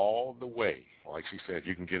called All the Way. Like she said,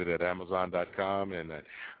 you can get it at Amazon.com and at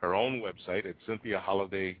her own website at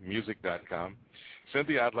CynthiaHolidayMusic.com.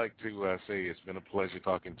 Cynthia, I'd like to say it's been a pleasure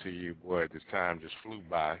talking to you. Boy, this time just flew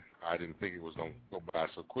by. I didn't think it was going to go by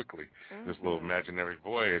so quickly, this little imaginary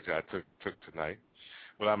voyage I took tonight.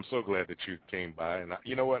 But I'm so glad that you came by. And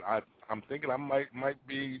you know what? I'm thinking I might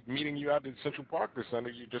be meeting you out in Central Park this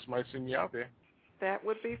Sunday. You just might see me out there. That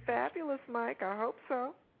would be fabulous, Mike. I hope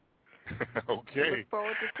so. Okay. Look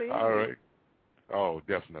forward to seeing you. All right. Oh,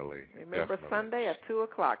 definitely. Remember, definitely. Sunday at 2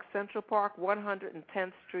 o'clock, Central Park,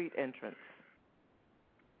 110th Street entrance.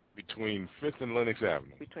 Between 5th and Lenox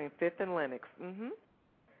Avenue. Between 5th and Lenox. Mm-hmm.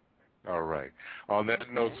 All right. On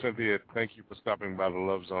that note, Cynthia, thank you for stopping by the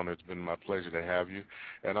Love Zone. It's been my pleasure to have you.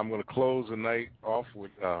 And I'm going to close the night off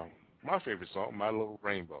with my favorite song, My Little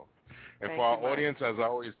Rainbow. And for our audience, as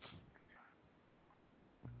always,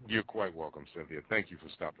 you're quite welcome, Cynthia. Thank you for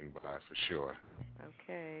stopping by, for sure.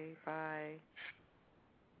 Okay, bye.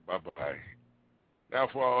 Bye-bye. Now,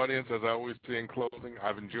 for our audience, as I always say in closing,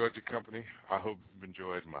 I've enjoyed your company. I hope you've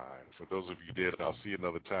enjoyed mine. For those of you who did, I'll see you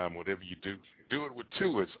another time. Whatever you do, do it with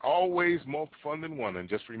two. It's always more fun than one. And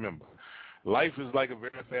just remember, life is like a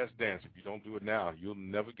very fast dance. If you don't do it now, you'll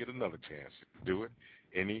never get another chance. Do it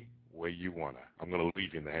any way you want to. I'm going to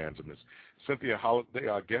leave you in the hands of Miss Cynthia Holiday,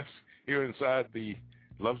 our guest, here inside the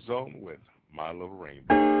Love Zone with My Little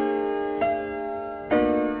Rainbow.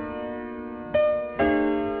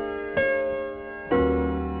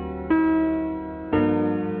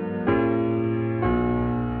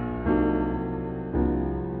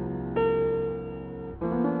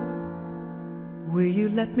 Will you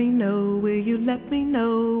let me know, will you let me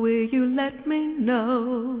know, will you let me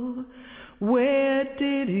know, where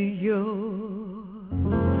did your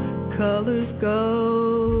colors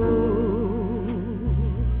go?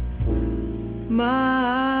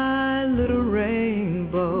 My little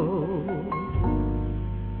rainbow,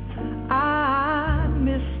 I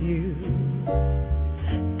miss you,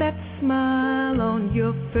 that smile on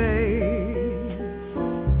your face.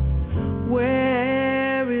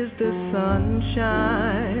 Where is the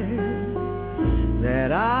sunshine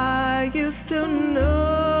that I used to know?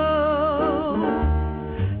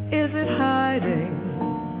 Is it hiding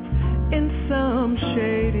in some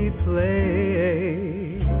shady place?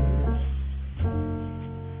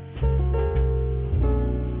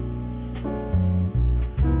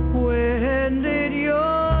 When did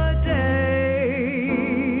your days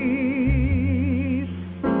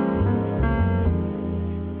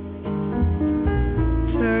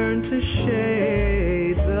turn to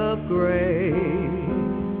shades of gray?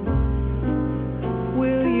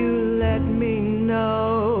 Will you let me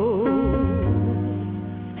know?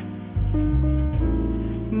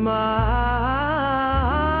 My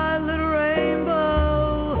little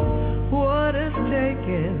rainbow, what has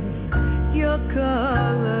taken your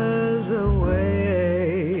colors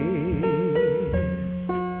away?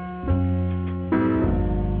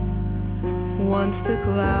 Once the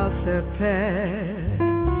clouds have passed,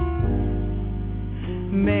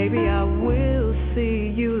 maybe I will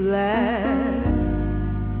see you laugh.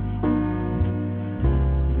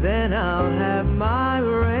 Then I'll have my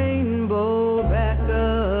rainbow back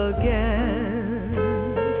again.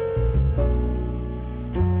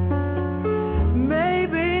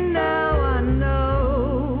 Maybe now I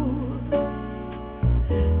know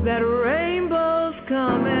that rainbows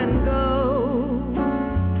come and go.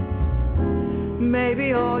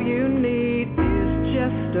 Maybe all you need is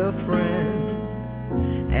just a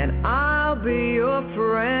friend, and I'll be your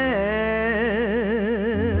friend.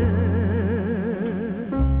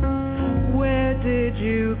 Where did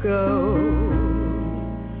you go?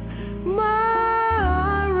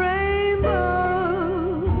 My rainbow,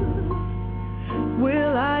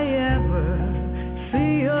 will I ever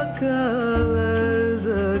see your colors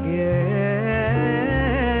again?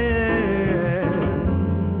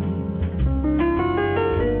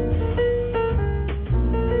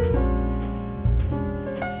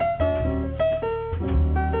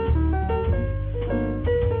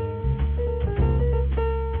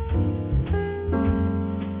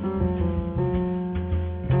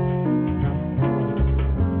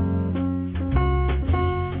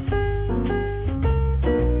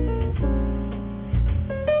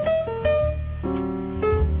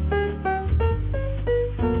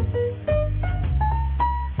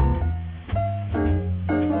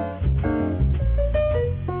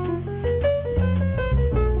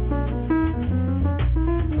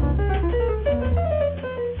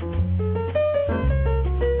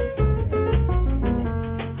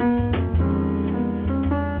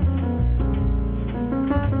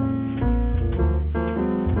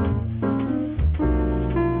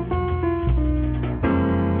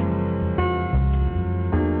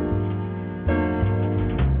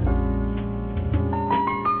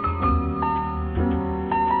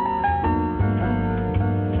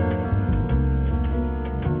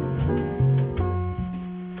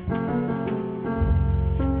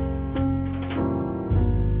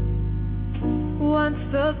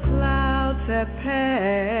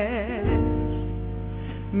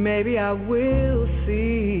 maybe I will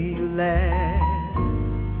see you laugh,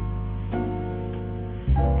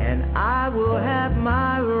 and I will have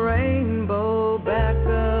my rainbow back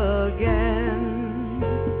again.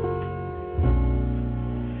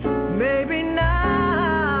 Maybe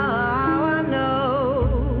now I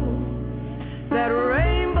know that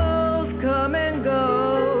rainbows come and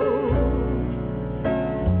go.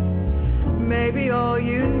 Maybe all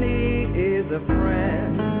you need is a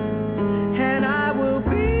friend, and I will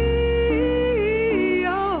be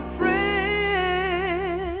your friend.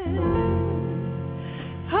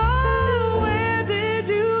 Oh, where did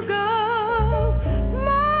you go,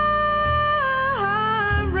 my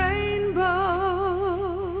rainbow?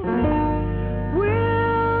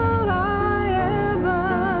 Will I ever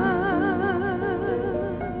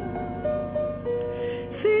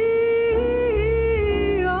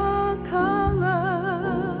see your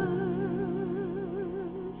colors?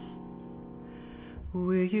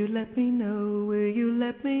 Will you let me know? Will you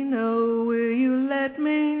let me know? Will you let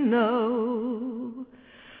me know?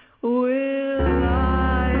 Will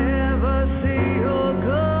I ever see your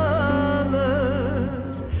colors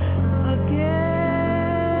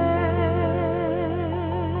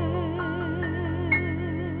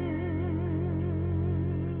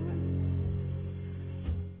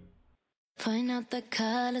Point out the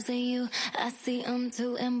colors of you, I see them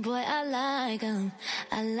too, and boy, I like them,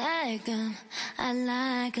 I like them, I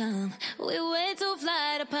like them. We way too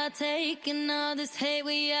fly to partake in all this hate,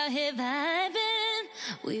 we out here vibing,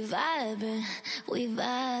 we vibing, we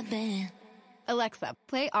vibing. Alexa,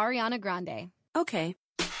 play Ariana Grande. Okay.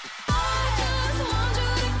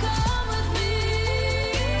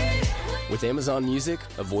 With Amazon Music,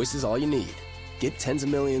 a voice is all you need. Get tens of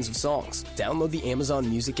millions of songs. Download the Amazon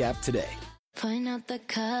Music app today. Point out the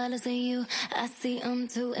colors of you, I see them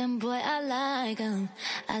too, and boy, I like them,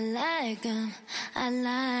 I like them, I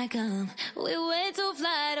like them. We way too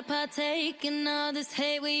fly to partake in all this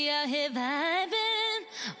hate, we out here vibing,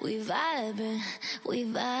 we vibing, we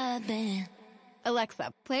vibing.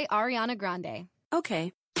 Alexa, play Ariana Grande.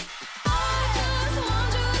 Okay.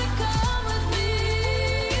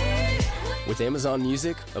 With Amazon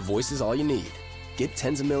Music, a voice is all you need. Get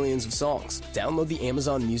tens of millions of songs. Download the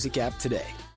Amazon Music app today.